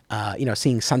me.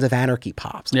 Seeing Sons of Anarchy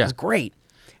pops. It Yeah. was great.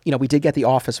 We did get the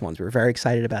Office ones. We were very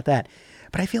excited about that.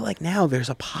 But I feel like now there's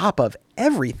a pop of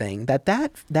everything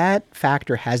that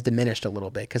factor has diminished a little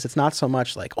bit because it's not so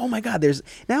much like, oh my God,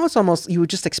 now it's almost, you would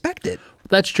just expect it.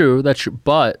 That's true. That's true.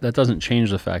 But that doesn't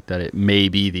change the fact that it may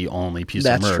be the only piece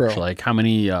That's of merch. true. Like how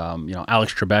many,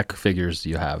 Alex Trebek figures do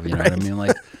you have? You know what I mean?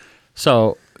 Like,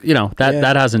 so,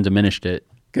 that hasn't diminished it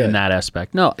Good. in that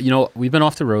aspect. No, we've been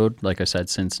off the road, like I said,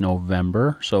 since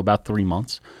November. So about 3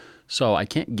 months. So I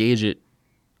can't gauge it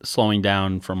slowing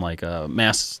down from like a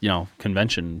mass,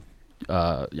 convention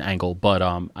angle, but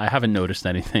I haven't noticed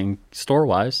anything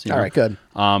store-wise. All right, good.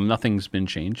 Nothing's been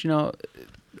changed.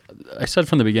 I said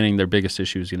from the beginning their biggest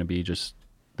issue is going to be just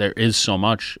there is so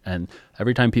much, and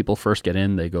every time people first get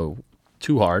in, they go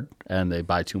too hard and they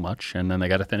buy too much, and then they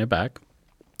got to thin it back,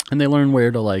 and they learn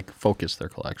where to like focus their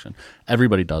collection.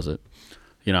 Everybody does it,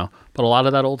 but a lot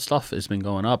of that old stuff has been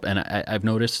going up, and I've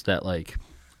noticed that like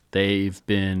they've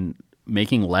been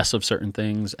making less of certain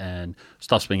things and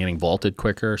stuff's been getting vaulted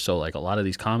quicker. So like a lot of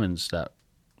these commons that,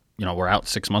 were out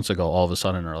 6 months ago, all of a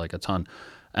sudden are like a ton.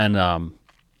 And,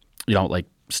 like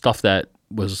stuff that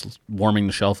was warming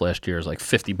the shelf last year is like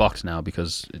 $50 now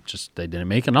because they didn't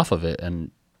make enough of it.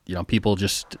 And, people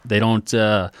they don't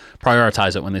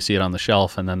prioritize it when they see it on the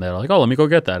shelf. And then they're like, oh, let me go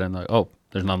get that. And like, oh,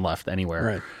 there's none left anywhere.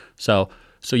 Right.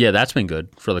 So yeah, that's been good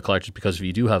for the collectors because if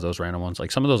you do have those random ones,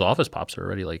 like some of those Office pops are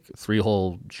already like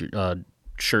 3-hole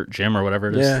shirt gym or whatever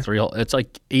it is. Yeah. 3-hole. It's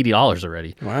like $80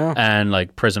 already. Wow. And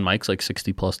like Prison Mike's like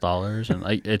 $60+, and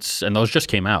like and those just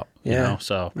came out. Yeah.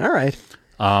 So All right.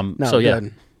 No, so yeah.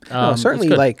 good. No, certainly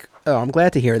it's good. I'm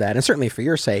glad to hear that. And certainly for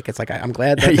your sake, it's like, I'm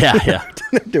glad that Yeah.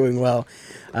 they're doing well.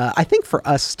 I think for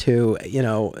us too,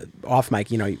 off mic,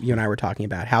 you and I were talking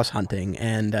about house hunting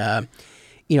and,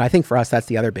 I think for us, that's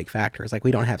the other big factor is like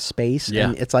we don't have space. Yeah.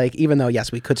 And it's like, even though,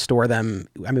 yes, we could store them.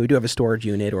 I mean, we do have a storage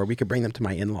unit or we could bring them to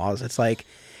my in-laws. It's like,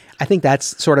 I think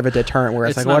that's sort of a deterrent where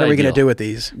it's like, not what are we going to ideal. do with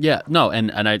these? Yeah, no, and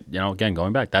I, again,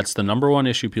 going back, that's the number one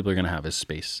issue people are going to have is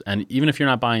space. And even if you're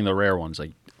not buying the rare ones,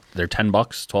 like they're $10,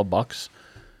 $12,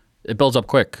 it builds up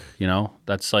quick.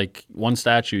 That's like one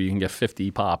statue, you can get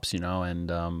 50 pops,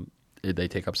 and they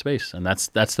take up space. And that's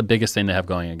the biggest thing they have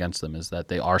going against them is that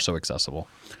they are so accessible.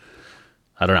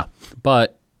 I don't know,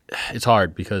 but it's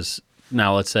hard because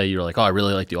now let's say you're like, oh, I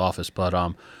really like The Office, but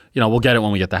we'll get it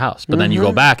when we get the house. But then you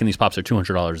go back and these pops are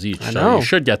 $200 each, so know. you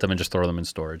should get them and just throw them in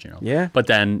storage. Yeah. But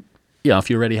then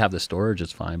if you already have the storage,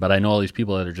 it's fine. But I know all these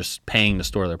people that are just paying to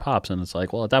store their pops, and it's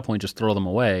like, well, at that point, just throw them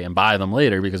away and buy them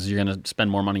later because you're gonna spend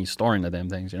more money storing the damn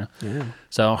things. Yeah.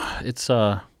 So it's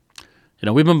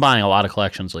we've been buying a lot of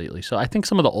collections lately. So I think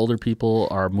some of the older people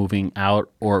are moving out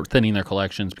or thinning their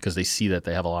collections because they see that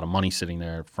they have a lot of money sitting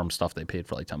there from stuff they paid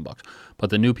for like $10.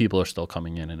 But the new people are still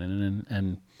coming in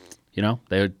and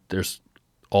there's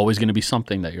always going to be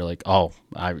something that you're like, oh,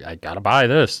 I got to buy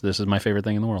this. This is my favorite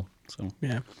thing in the world. So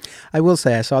Yeah. I will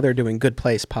say I saw they're doing Good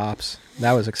Place pops.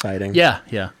 That was exciting. yeah.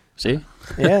 See?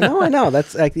 Yeah, no, I know.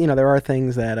 That's like, there are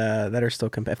things that are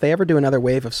still if they ever do another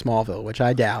wave of Smallville, which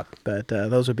I doubt, but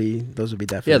those would be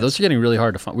definite. Yeah, those are getting really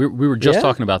hard to find. We were just Yeah?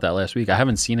 talking about that last week. I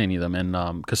haven't seen any of them,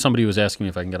 and because somebody was asking me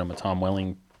if I can get them a Tom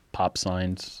Welling pop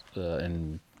signed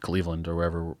in Cleveland or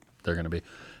wherever they're going to be,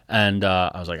 and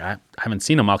I was like, I haven't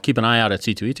seen them. I'll keep an eye out at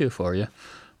C2E2 for you,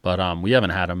 but we haven't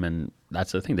had them, and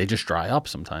that's the thing. They just dry up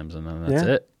sometimes, and then that's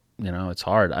Yeah. it. It's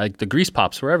hard. The grease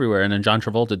pops were everywhere, and then John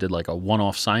Travolta did like a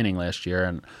one-off signing last year,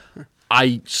 and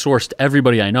I sourced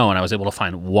everybody I know, and I was able to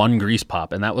find one grease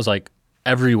pop, and that was like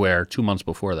everywhere 2 months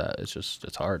before that.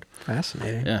 It's hard.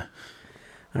 Fascinating. Yeah.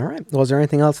 All right. Well, is there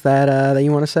anything else that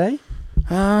you want to say?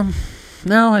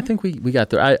 No, I think we got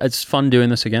through. It's fun doing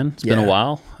this again. It's been Yeah. a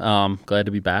while. Glad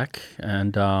to be back,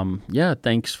 and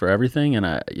thanks for everything. And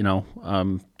I,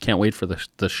 can't wait for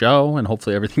the show, and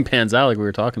hopefully everything pans out like we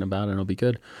were talking about, and it'll be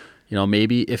good.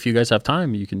 Maybe if you guys have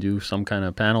time, you can do some kind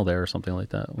of panel there or something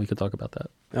like that. We could talk about that,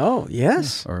 Oh,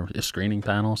 yes. or a screening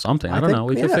panel, something. I don't think- know.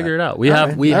 We can yeah. figure it out. We All have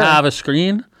right. we All have a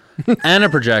screen and a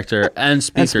projector and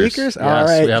speakers. speakers? Yes, All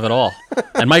right. we have it all,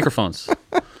 and microphones.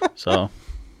 So,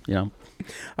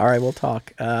 All right, we'll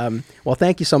talk. Well,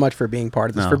 thank you so much for being part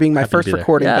of this, No, for being my happy to first be there.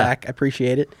 recording Yeah. back. I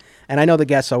appreciate it. And I know the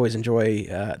guests always enjoy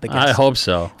the guests. I hope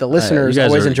so. The listeners You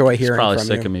guys always are enjoy hearing probably from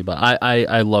sick you. of me, but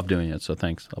I love doing it. So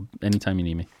thanks. Anytime you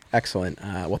need me. Excellent.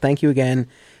 Well, thank you again.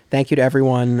 Thank you to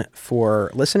everyone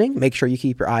for listening. Make sure you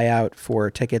keep your eye out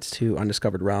for tickets to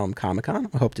Undiscovered Realm Comic-Con.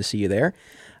 I hope to see you there.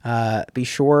 Be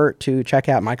sure to check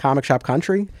out My Comic Shop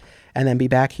Country, and then be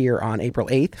back here on April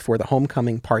 8th for the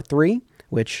Homecoming Part 3,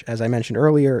 which, as I mentioned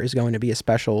earlier, is going to be a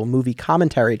special movie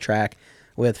commentary track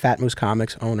with Fat Moose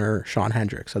Comics owner Sean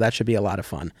Hendricks. So that should be a lot of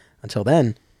fun. Until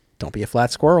then, don't be a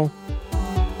flat squirrel.